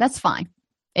 that's fine.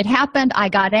 It happened, I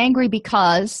got angry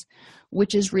because,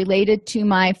 which is related to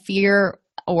my fear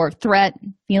or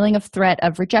feeling of threat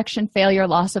of rejection, failure,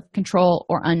 loss of control,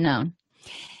 or unknown.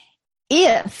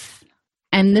 If,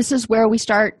 and this is where we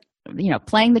start,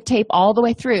 playing the tape all the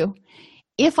way through,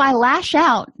 if I lash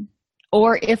out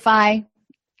or if I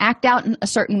act out in a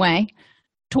certain way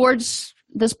towards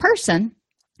this person,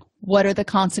 what are the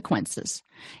consequences?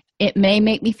 It may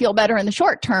make me feel better in the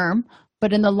short term,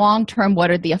 but in the long term, what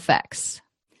are the effects?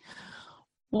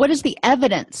 What is the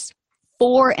evidence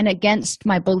for and against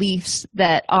my beliefs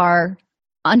that are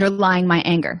underlying my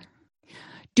anger?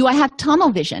 Do I have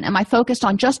tunnel vision? Am I focused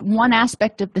on just one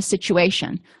aspect of the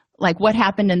situation, like what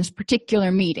happened in this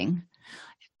particular meeting?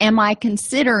 Am I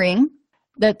considering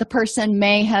that the person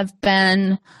may have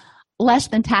been less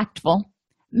than tactful?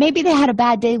 Maybe they had a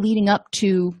bad day leading up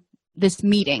to this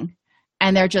meeting,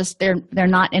 and they're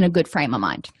not in a good frame of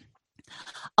mind.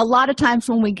 A lot of times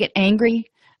when we get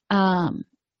angry,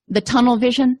 the tunnel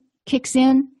vision kicks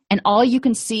in, and all you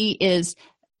can see is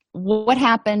what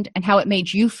happened and how it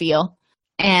made you feel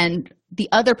and the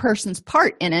other person's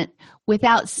part in it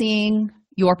without seeing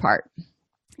your part.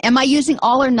 Am I using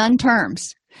all or none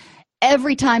terms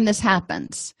every time this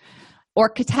happens?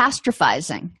 Or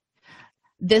catastrophizing?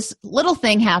 This little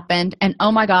thing happened and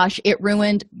oh my gosh, it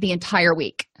ruined the entire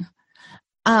week.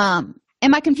 Am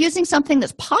I confusing something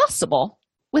that's possible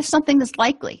with something that's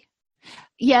likely?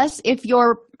 Yes, if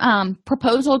your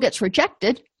proposal gets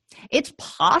rejected, it's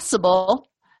possible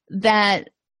that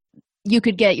you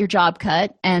could get your job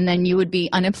cut and then you would be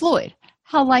unemployed.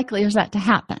 How likely is that to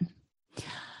happen?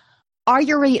 Are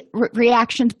your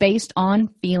reactions based on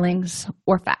feelings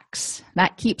or facts?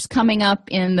 That keeps coming up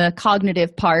in the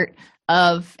cognitive part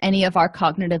of any of our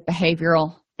cognitive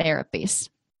behavioral therapies.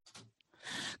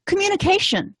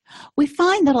 Communication. We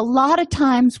find that a lot of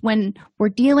times when we're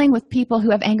dealing with people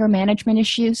who have anger management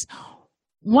issues,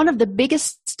 one of the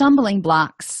biggest stumbling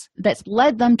blocks that's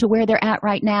led them to where they're at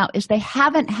right now is they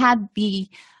haven't had the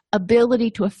ability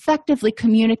to effectively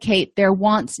communicate their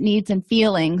wants, needs, and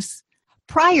feelings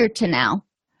prior to now.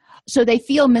 So they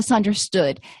feel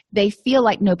misunderstood. They feel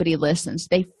like nobody listens.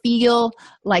 They feel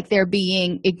like they're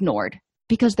being ignored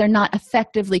because they're not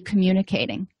effectively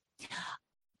communicating.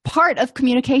 Part of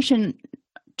communication,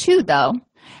 too, though,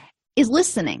 is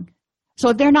listening. So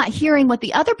if they're not hearing what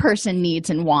the other person needs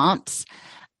and wants,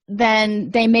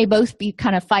 then they may both be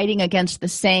kind of fighting against the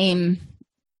same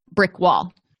brick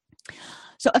wall.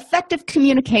 So effective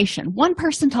communication, one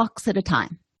person talks at a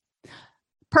time.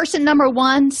 Person number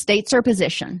one states her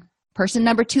position. Person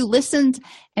number two listens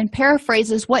and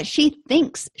paraphrases what she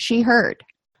thinks she heard.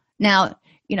 Now,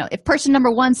 if person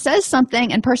number one says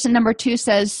something and person number two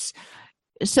says,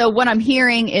 so what I'm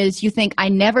hearing is you think I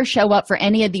never show up for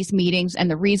any of these meetings and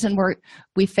the reason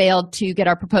we failed to get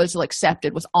our proposal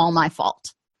accepted was all my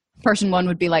fault. Person one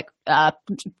would be like,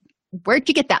 where'd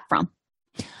you get that from?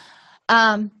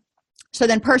 So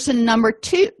then person number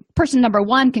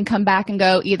one can come back and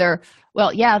go either,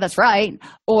 well, yeah, that's right,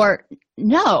 or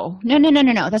no,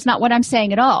 that's not what I'm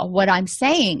saying at all. What I'm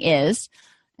saying is,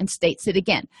 and states it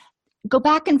again, go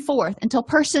back and forth until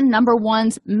person number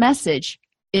one's message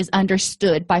is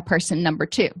understood by person number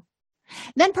two.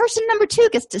 Then person number two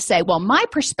gets to say, well, my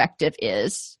perspective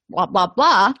is blah, blah,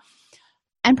 blah,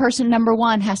 and person number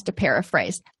one has to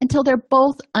paraphrase until they're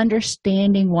both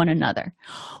understanding one another.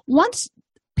 Once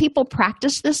people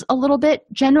practice this a little bit,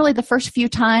 generally the first few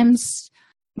times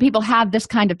people have this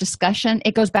kind of discussion,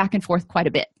 it goes back and forth quite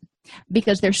a bit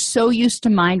because they're so used to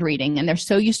mind reading and they're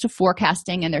so used to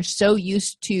forecasting and they're so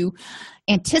used to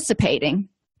anticipating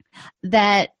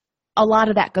that a lot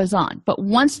of that goes on. But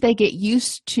once they get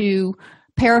used to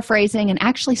paraphrasing and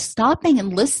actually stopping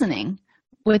and listening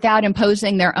without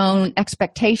imposing their own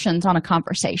expectations on a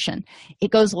conversation,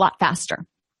 it goes a lot faster.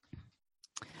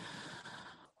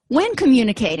 When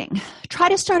communicating, try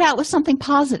to start out with something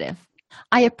positive.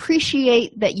 I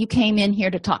appreciate that you came in here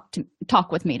to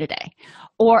talk with me today.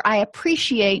 Or I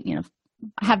appreciate,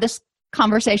 I have this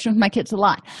conversation with my kids a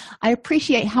lot. I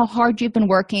appreciate how hard you've been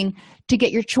working to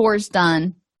get your chores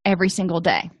done every single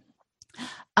day.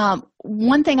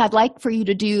 One thing I'd like for you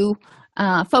to do,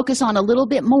 focus on a little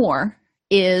bit more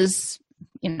is,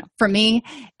 for me,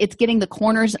 it's getting the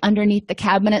corners underneath the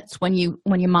cabinets when you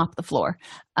mop the floor.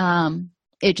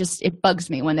 It bugs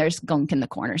me when there's gunk in the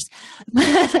corners.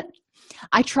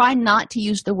 I try not to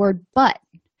use the word but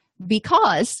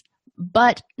because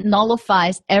but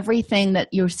nullifies everything that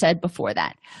you said before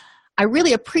that. I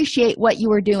really appreciate what you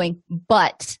were doing,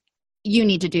 but you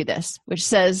need to do this, which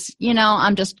says,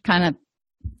 I'm just kind of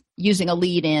using a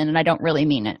lead in and I don't really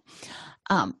mean it.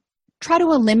 Try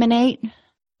to eliminate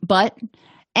but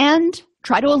and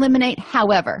try to eliminate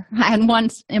however. I had one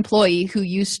employee who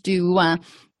used to,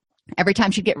 every time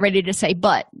she'd get ready to say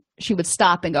but, she would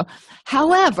stop and go,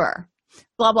 however,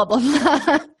 blah, blah, blah,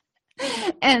 blah.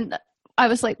 And I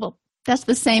was like, well, that's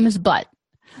the same as but.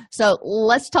 So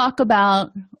let's talk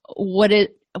about what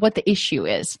the issue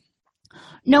is.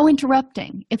 No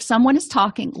interrupting. If someone is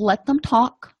talking, let them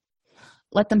talk.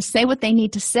 Let them say what they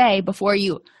need to say before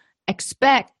you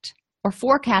expect or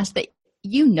forecast that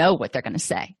you know what they're going to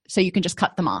say, so you can just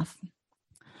cut them off.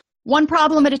 One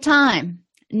problem at a time.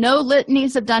 No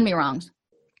litanies of done me wrongs.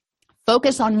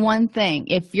 Focus on one thing.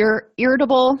 If you're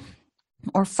irritable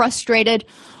or frustrated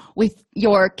with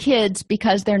your kids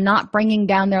because they're not bringing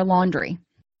down their laundry,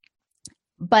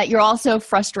 but you're also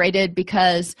frustrated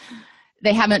because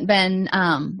they haven't been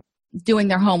doing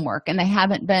their homework, and they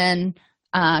haven't been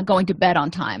going to bed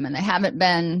on time, and they haven't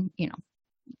been,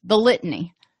 the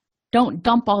litany. Don't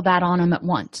dump all that on them at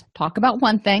once. Talk about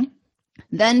one thing,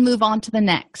 then move on to the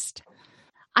next.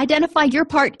 Identify your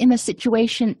part in the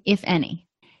situation, if any.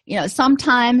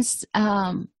 Sometimes,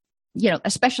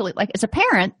 especially like as a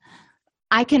parent,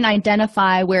 I can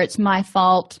identify where it's my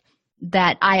fault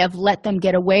that I have let them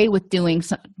get away with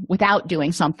without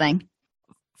doing something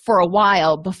for a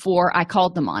while before I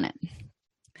called them on it.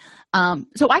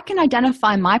 So I can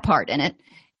identify my part in it,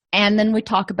 and then we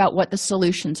talk about what the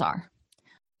solutions are.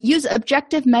 Use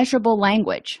objective, measurable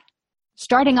language.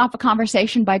 Starting off a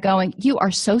conversation by going, "You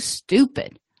are so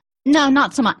stupid." No,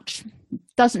 not so much.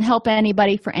 Doesn't help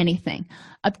anybody for anything.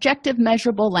 Objective,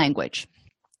 measurable language.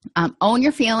 Own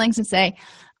your feelings and say,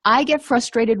 "I get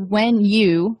frustrated when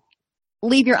you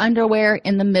leave your underwear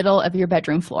in the middle of your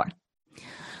bedroom floor."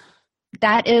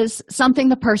 That is something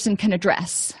the person can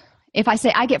address. If I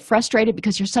say, "I get frustrated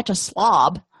because you're such a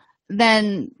slob,"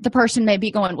 then the person may be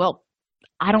going, "Well,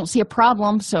 I don't see a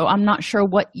problem, so I'm not sure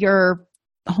what you're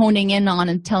honing in on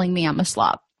and telling me I'm a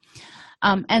slob."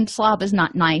 And slob is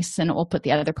not nice, and it will put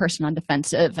the other person on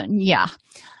defensive. And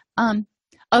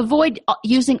avoid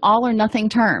using all or nothing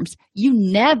terms. You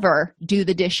never do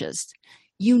the dishes.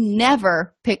 You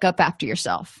never pick up after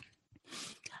yourself.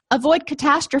 Avoid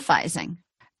catastrophizing.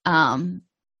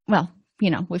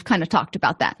 We've kind of talked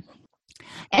about that.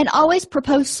 And always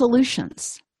propose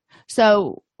solutions.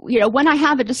 So, when I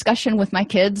have a discussion with my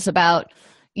kids about,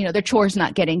 their chores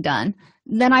not getting done,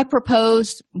 then I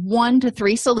propose 1 to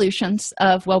 3 solutions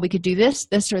of, well, we could do this,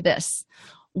 this, or this.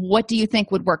 What do you think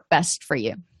would work best for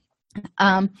you?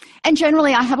 And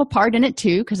generally, I have a part in it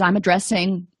too, because I'm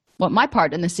addressing what my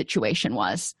part in the situation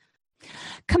was.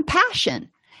 Compassion.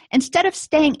 Instead of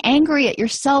staying angry at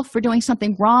yourself for doing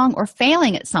something wrong or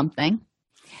failing at something,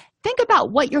 think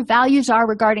about what your values are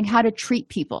regarding how to treat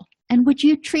people, and would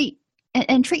you treat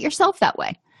yourself that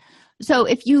way. So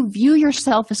if you view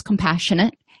yourself as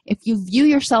compassionate, if you view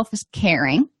yourself as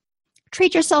caring,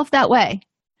 treat yourself that way.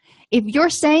 If you're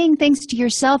saying things to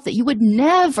yourself that you would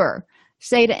never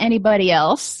say to anybody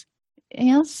else,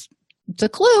 it's a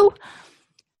clue.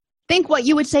 Think what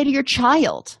you would say to your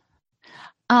child.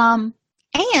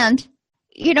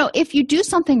 If you do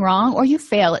something wrong or you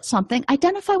fail at something,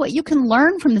 identify what you can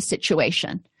learn from the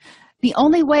situation. The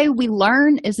only way we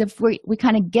learn is if we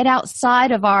kind of get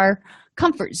outside of our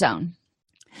comfort zone.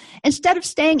 Instead of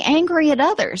staying angry at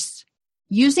others,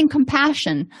 using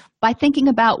compassion by thinking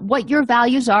about what your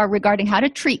values are regarding how to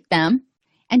treat them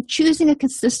and choosing a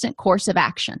consistent course of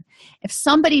action. If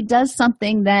somebody does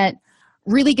something that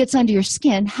really gets under your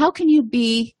skin, how can you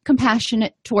be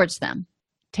compassionate towards them?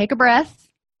 Take a breath,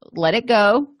 let it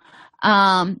go.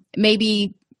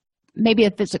 Maybe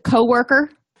if it's a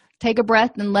coworker, take a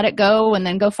breath and let it go, and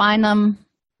then go find them,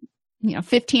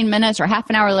 15 minutes or half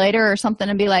an hour later or something,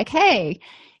 and be like, "Hey,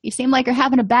 you seem like you're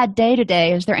having a bad day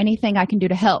today. Is there anything I can do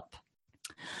to help?"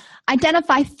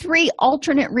 Identify 3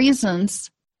 alternate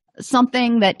reasons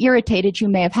something that irritated you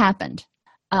may have happened.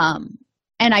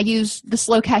 And I use the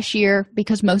slow cashier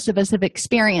because most of us have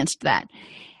experienced that.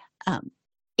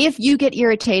 If you get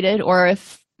irritated, or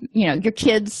if your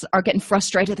kids are getting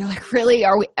frustrated, they're like, "Really,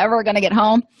 are we ever going to get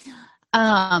home?"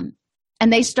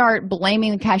 And they start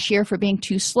blaming the cashier for being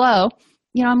too slow.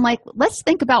 I'm like, let's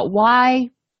think about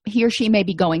why he or she may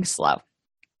be going slow.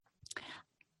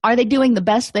 Are they doing the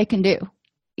best they can do?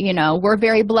 We're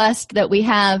very blessed that we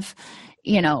have,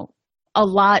 a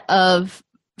lot of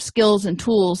skills and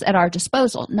tools at our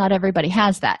disposal. Not everybody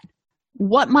has that.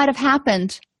 What might have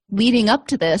happened leading up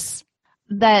to this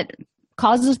that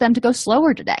causes them to go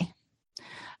slower today?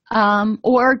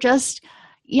 Or just,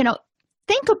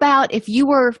 think about if you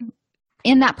were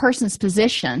in that person's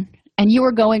position and you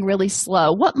were going really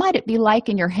slow, what might it be like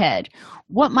in your head?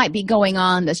 What might be going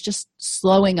on that's just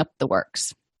slowing up the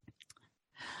works?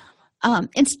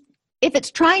 If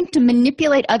it's trying to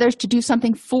manipulate others to do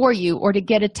something for you or to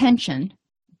get attention,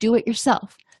 do it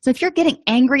yourself. So if you're getting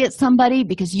angry at somebody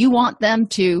because you want them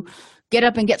to get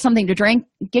up and get you something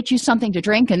to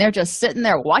drink, and they're just sitting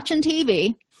there watching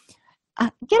TV,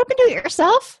 Get up and do it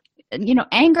yourself.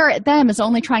 Anger at them is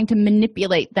only trying to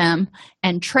manipulate them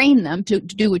and train them to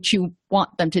do what you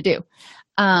want them to do.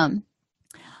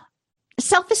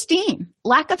 Self-esteem.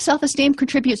 Lack of self-esteem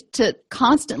contributes to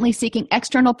constantly seeking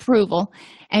external approval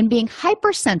and being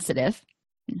hypersensitive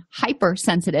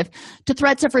to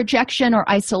threats of rejection or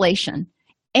isolation.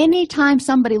 Anytime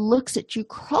somebody looks at you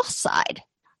cross-eyed,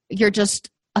 you're just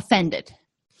offended.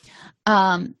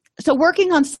 So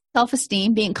working on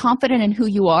self-esteem, being confident in who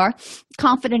you are,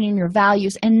 confident in your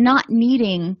values, and not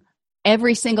needing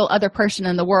every single other person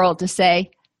in the world to say,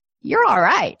 you're all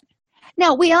right.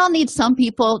 Now, we all need some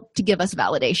people to give us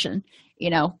validation.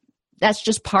 That's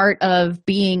just part of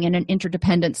being in an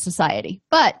interdependent society.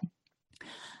 But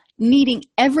needing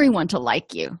everyone to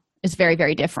like you is very,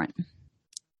 very different.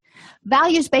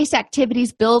 Values-based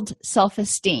activities build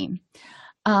self-esteem.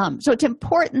 So it's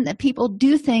important that people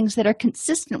do things that are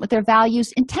consistent with their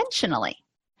values intentionally.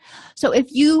 So if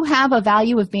you have a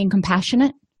value of being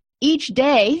compassionate, each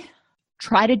day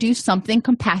try to do something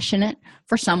compassionate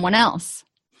for someone else.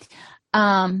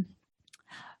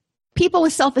 People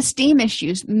with self-esteem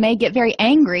issues may get very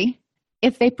angry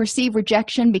if they perceive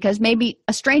rejection because maybe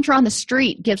a stranger on the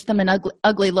street gives them an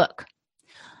ugly look.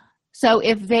 So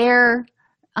if their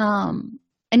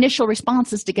initial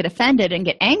response is to get offended and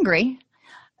get angry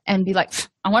and be like,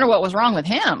 I wonder what was wrong with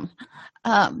him,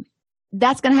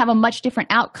 that's going to have a much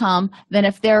different outcome than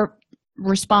if their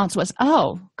response was,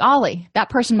 oh, golly, that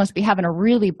person must be having a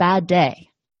really bad day.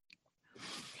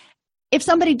 If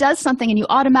somebody does something and you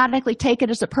automatically take it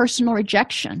as a personal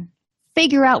rejection,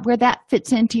 figure out where that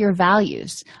fits into your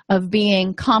values of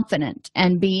being confident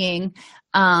and being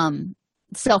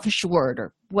self-assured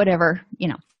or whatever,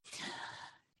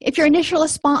 If your initial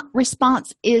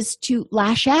response is to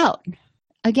lash out,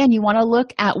 again, you want to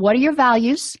look at what are your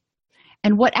values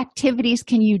and what activities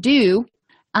can you do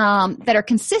that are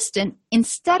consistent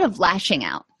instead of lashing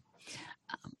out.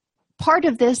 Part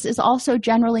of this is also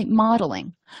generally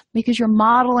modeling, because you're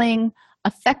modeling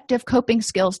effective coping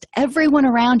skills to everyone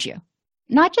around you,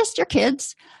 not just your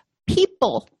kids,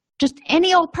 people, just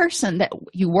any old person that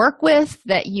you work with,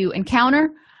 that you encounter,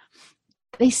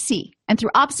 they see. And through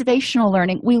observational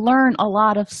learning, we learn a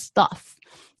lot of stuff.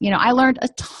 I learned a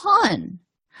ton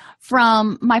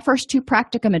from my first 2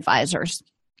 practicum advisors.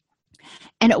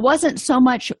 And it wasn't so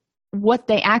much what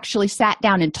they actually sat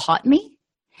down and taught me.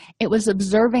 It was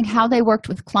observing how they worked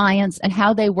with clients and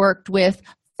how they worked with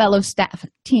fellow staff,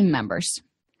 team members.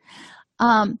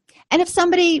 And if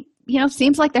somebody,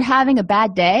 seems like they're having a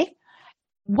bad day,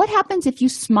 what happens if you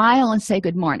smile and say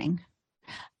good morning?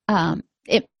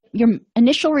 Your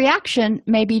initial reaction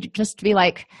may be just to be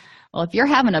like, well, if you're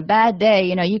having a bad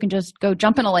day, you can just go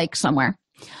jump in a lake somewhere.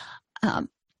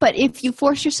 But if you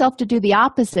force yourself to do the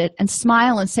opposite and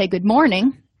smile and say good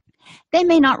morning, they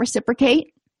may not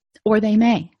reciprocate, or they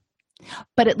may.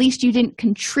 But at least you didn't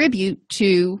contribute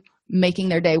to making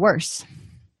their day worse.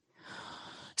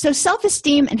 So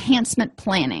self-esteem enhancement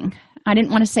planning. I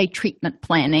didn't want to say treatment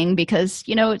planning because,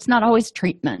 it's not always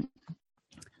treatment.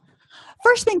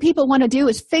 First thing people want to do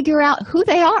is figure out who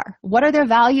they are. What are their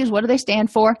values? What do they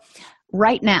stand for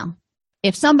right now?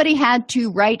 If somebody had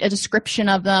to write a description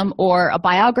of them or a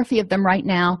biography of them right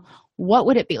now, what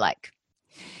would it be like?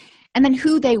 And then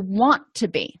who they want to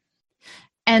be.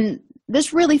 And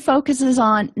this really focuses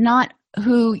on not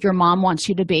who your mom wants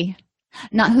you to be,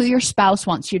 not who your spouse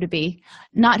wants you to be,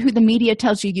 not who the media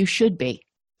tells you should be,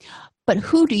 but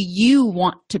who do you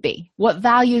want to be? What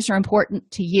values are important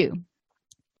to you?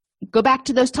 Go back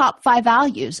to those top 5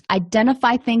 values.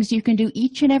 Identify things you can do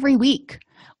each and every week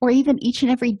or even each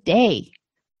and every day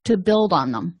to build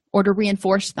on them or to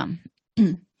reinforce them.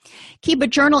 Keep a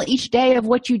journal each day of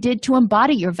what you did to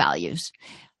embody your values.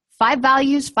 5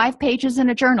 values, 5 pages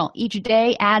in a journal. Each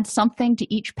day add something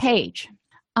to each page.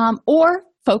 Or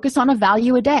focus on a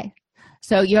value a day.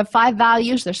 So you have 5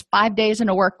 values. There's 5 days in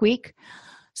a work week.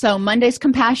 So Monday's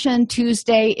compassion,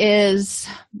 Tuesday is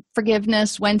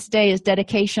forgiveness, Wednesday is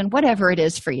dedication, whatever it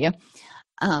is for you.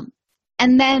 And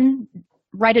then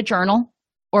write a journal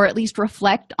or at least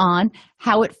reflect on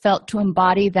how it felt to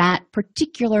embody that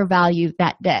particular value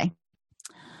that day.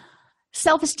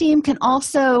 Self-esteem can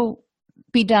also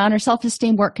be done, or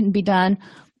self-esteem work can be done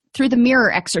through the mirror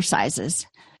exercises.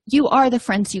 You are the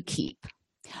friends you keep.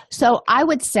 So I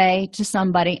would say to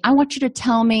somebody, I want you to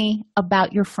tell me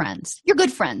about your friends, your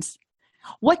good friends.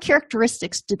 What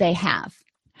characteristics do they have?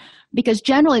 Because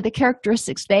generally the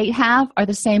characteristics they have are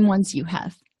the same ones you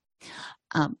have.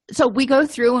 So we go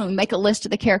through and we make a list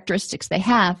of the characteristics they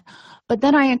have, but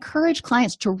then I encourage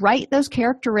clients to write those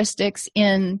characteristics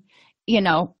in,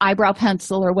 eyebrow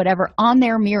pencil or whatever on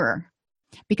their mirror.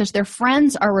 because their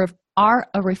friends are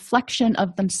a reflection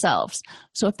of themselves.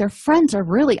 So if their friends are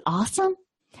really awesome,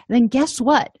 then guess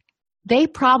what? They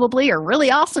probably are really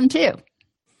awesome too.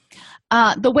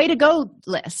 The way to go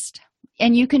list,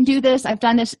 and you can do this, I've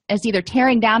done this as either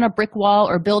tearing down a brick wall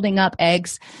or building up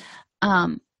eggs.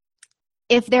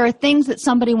 If there are things that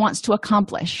somebody wants to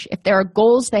accomplish, if there are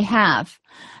goals they have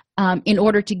in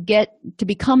order to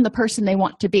become the person they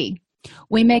want to be,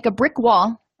 we make a brick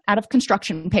wall out of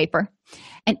construction paper,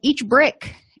 and each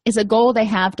brick is a goal they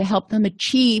have to help them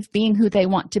achieve being who they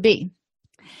want to be.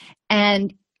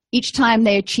 And each time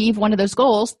they achieve one of those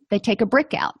goals, they take a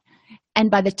brick out.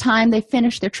 And by the time they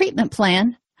finish their treatment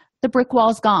plan, the brick wall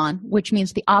is gone, which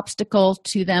means the obstacle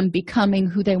to them becoming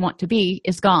who they want to be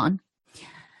is gone.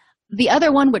 The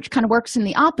other one, which kind of works in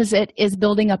the opposite, is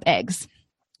building up eggs.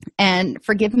 And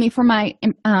forgive me for my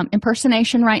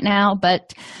impersonation right now,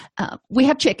 but we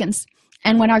have chickens.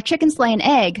 And when our chickens lay an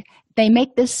egg, they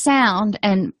make this sound.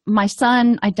 And my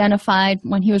son identified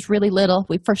when he was really little,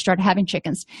 we first started having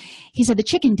chickens. He said, the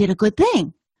chicken did a good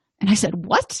thing. And I said,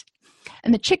 what?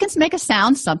 And the chickens make a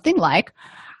sound something like,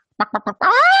 bark, bark, bark,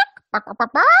 bark, bark,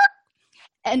 bark, bark.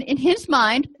 And in his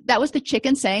mind, that was the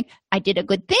chicken saying, I did a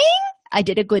good thing. I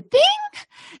did a good thing.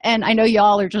 And I know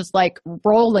y'all are just like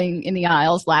rolling in the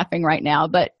aisles laughing right now,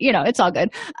 but it's all good.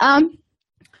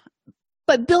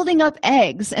 But building up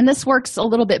eggs, and this works a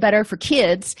little bit better for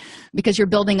kids because you're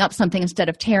building up something instead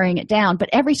of tearing it down. But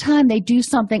every time they do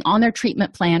something on their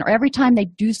treatment plan, or every time they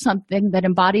do something that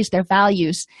embodies their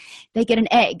values, they get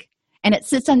an egg, and it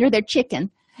sits under their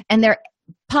chicken, and their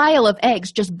pile of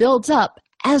eggs just builds up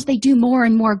as they do more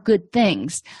and more good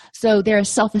things. So their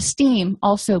self-esteem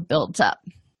also builds up.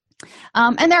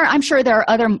 And I'm sure there are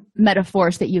other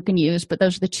metaphors that you can use, but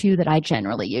those are the two that I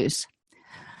generally use.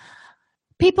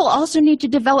 People also need to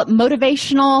develop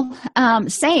motivational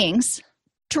sayings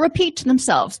to repeat to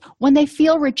themselves when they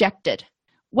feel rejected.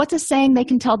 What's a saying they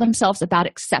can tell themselves about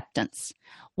acceptance,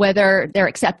 whether they're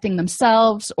accepting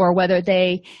themselves or whether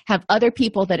they have other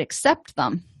people that accept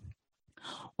them?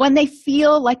 When they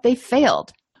feel like they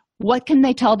failed, what can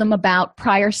they tell them about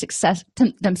prior success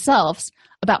to themselves,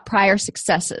 about prior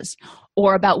successes,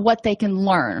 or about what they can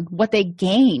learn, what they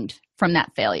gained from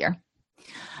that failure?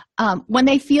 When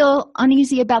they feel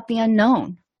uneasy about the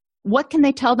unknown, what can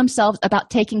they tell themselves about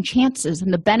taking chances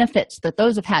and the benefits that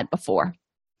those have had before?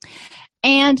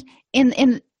 And in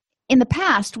the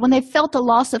past, when they felt a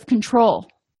loss of control,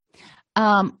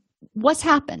 what's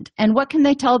happened? And what can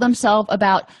they tell themselves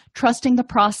about trusting the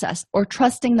process or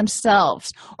trusting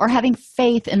themselves or having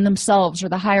faith in themselves or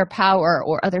the higher power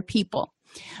or other people?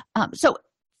 So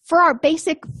for our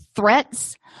basic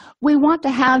threats, we want to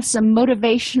have some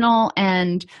motivational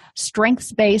and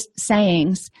strengths-based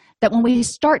sayings that when we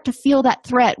start to feel that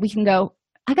threat, we can go,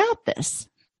 I got this.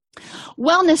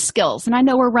 Wellness skills, and I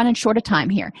know we're running short of time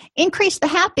here. Increase the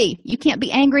happy. You can't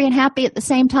be angry and happy at the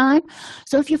same time.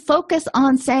 So if you focus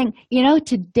on saying,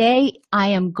 today I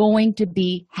am going to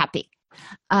be happy,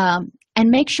 and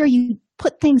make sure you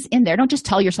put things in there. Don't just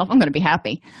tell yourself, I'm going to be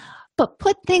happy, but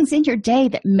put things in your day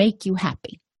that make you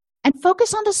happy. And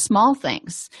focus on the small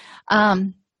things.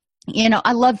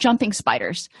 I love jumping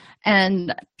spiders.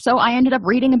 And so I ended up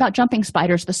reading about jumping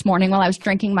spiders this morning while I was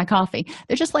drinking my coffee.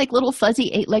 They're just like little fuzzy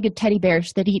 8-legged teddy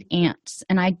bears that eat ants.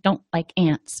 And I don't like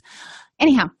ants.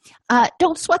 Anyhow,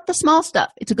 don't sweat the small stuff.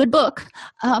 It's a good book,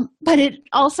 but it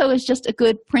also is just a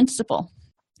good principle.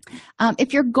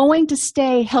 If you're going to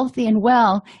stay healthy and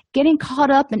well, getting caught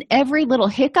up in every little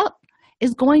hiccup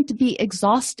is going to be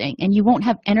exhausting, and you won't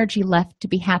have energy left to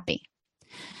be happy.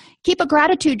 Keep a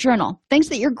gratitude journal, things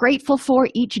that you're grateful for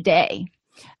each day.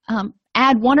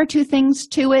 Add one or two things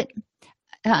to it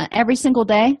every single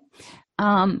day.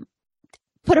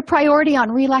 Put a priority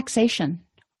on relaxation.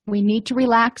 We need to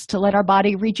relax to let our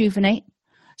body rejuvenate.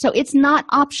 So it's not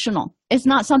optional. It's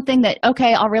not something that,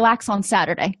 okay, I'll relax on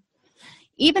Saturday.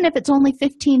 Even if it's only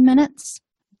 15 minutes,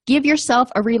 give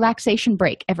yourself a relaxation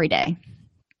break every day.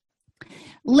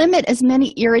 Limit as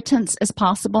many irritants as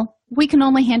possible. We can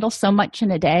only handle so much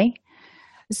in a day.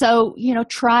 So,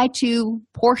 try to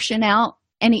portion out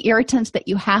any irritants that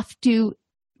you have to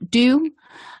do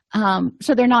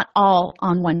so they're not all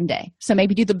on one day. So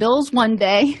maybe do the bills one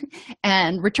day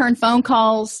and return phone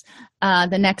calls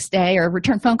the next day, or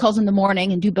return phone calls in the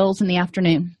morning and do bills in the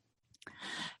afternoon.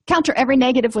 Counter every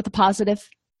negative with a positive.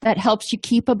 That helps you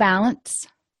keep a balance.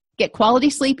 Get quality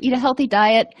sleep, eat a healthy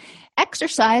diet,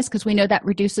 exercise, because we know that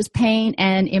reduces pain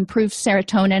and improves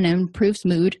serotonin and improves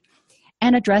mood,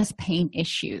 and address pain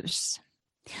issues.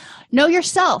 Know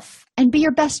yourself and be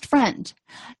your best friend.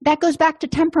 That goes back to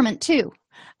temperament too.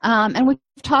 And we've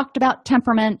talked about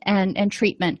temperament and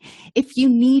treatment. If you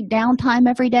need downtime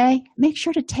every day, make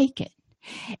sure to take it.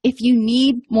 If you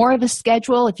need more of a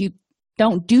schedule, if you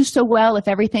don't do so well, if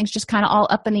everything's just kind of all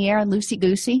up in the air and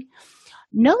loosey-goosey,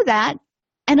 know that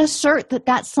and assert that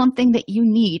that's something that you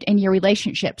need in your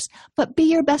relationships. But be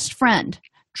your best friend.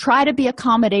 Try to be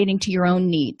accommodating to your own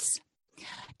needs.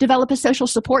 Develop a social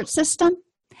support system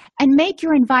and make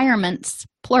your environments,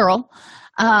 plural,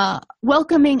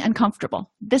 welcoming and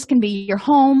comfortable. This can be your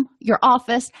home, your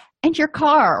office, and your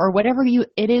car, or whatever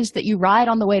it is that you ride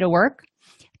on the way to work.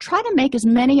 Try to make as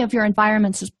many of your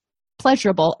environments as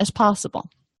pleasurable as possible.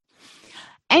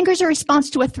 Anger is a response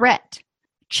to a threat.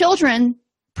 Children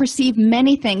perceive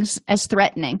many things as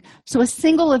threatening, so a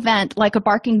single event like a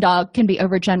barking dog can be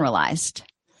overgeneralized.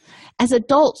 As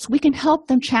adults, we can help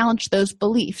them challenge those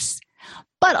beliefs.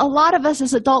 But a lot of us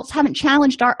as adults haven't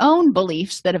challenged our own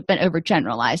beliefs that have been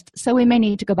overgeneralized, so we may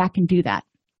need to go back and do that.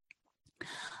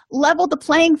 Level the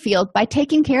playing field by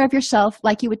taking care of yourself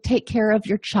like you would take care of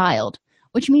your child,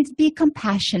 which means be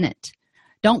compassionate.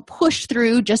 Don't push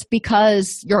through just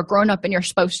because you're a grown-up and you're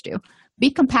supposed to.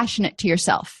 Be compassionate to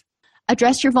yourself.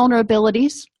 Address your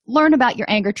vulnerabilities. Learn about your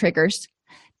anger triggers.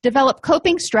 Develop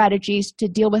coping strategies to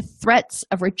deal with threats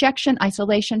of rejection,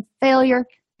 isolation, failure,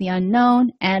 the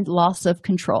unknown, and loss of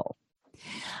control.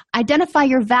 Identify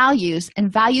your values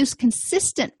and values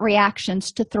consistent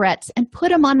reactions to threats and put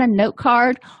them on a note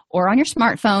card or on your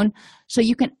smartphone so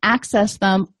you can access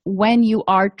them when you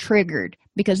are triggered,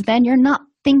 because then you're not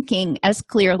thinking as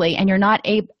clearly and you're not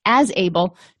as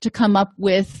able to come up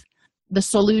with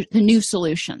the new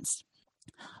solutions.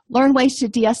 Learn ways to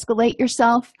de-escalate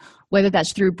yourself, whether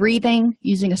that's through breathing,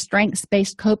 using a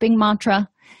strengths-based coping mantra,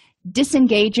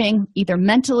 disengaging either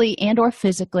mentally and or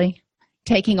physically,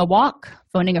 taking a walk,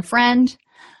 phoning a friend,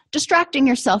 distracting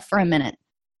yourself for a minute,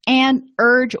 and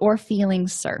urge or feeling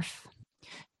surf.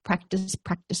 Practice,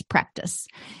 practice, practice.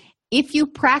 If you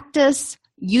practice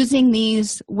using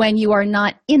these when you are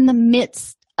not in the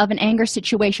midst of an anger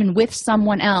situation with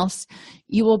someone else,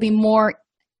 you will be more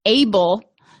able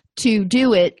to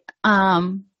do it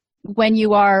when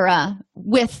you are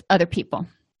with other people.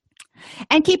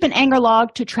 And keep an anger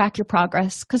log to track your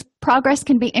progress, because progress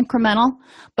can be incremental,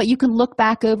 but you can look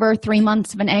back over 3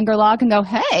 months of an anger log and go,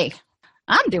 hey,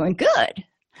 I'm doing good.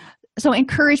 So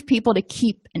encourage people to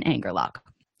keep an anger log.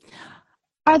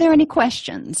 Are there any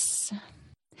questions?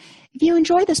 If you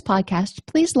enjoy this podcast,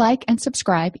 please like and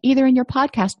subscribe either in your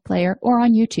podcast player or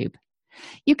on YouTube.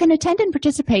 You can attend and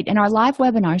participate in our live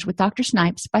webinars with Dr.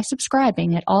 Snipes by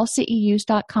subscribing at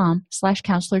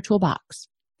allceus.com/counselor toolbox.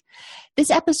 This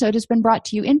episode has been brought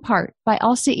to you in part by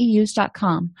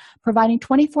allceus.com, providing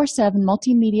 24/7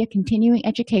 multimedia continuing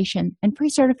education and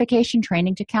pre-certification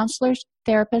training to counselors,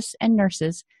 therapists, and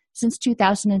nurses since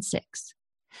 2006.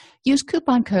 Use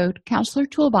coupon code Counselor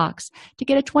Toolbox to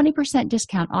get a 20%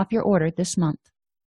 discount off your order this month.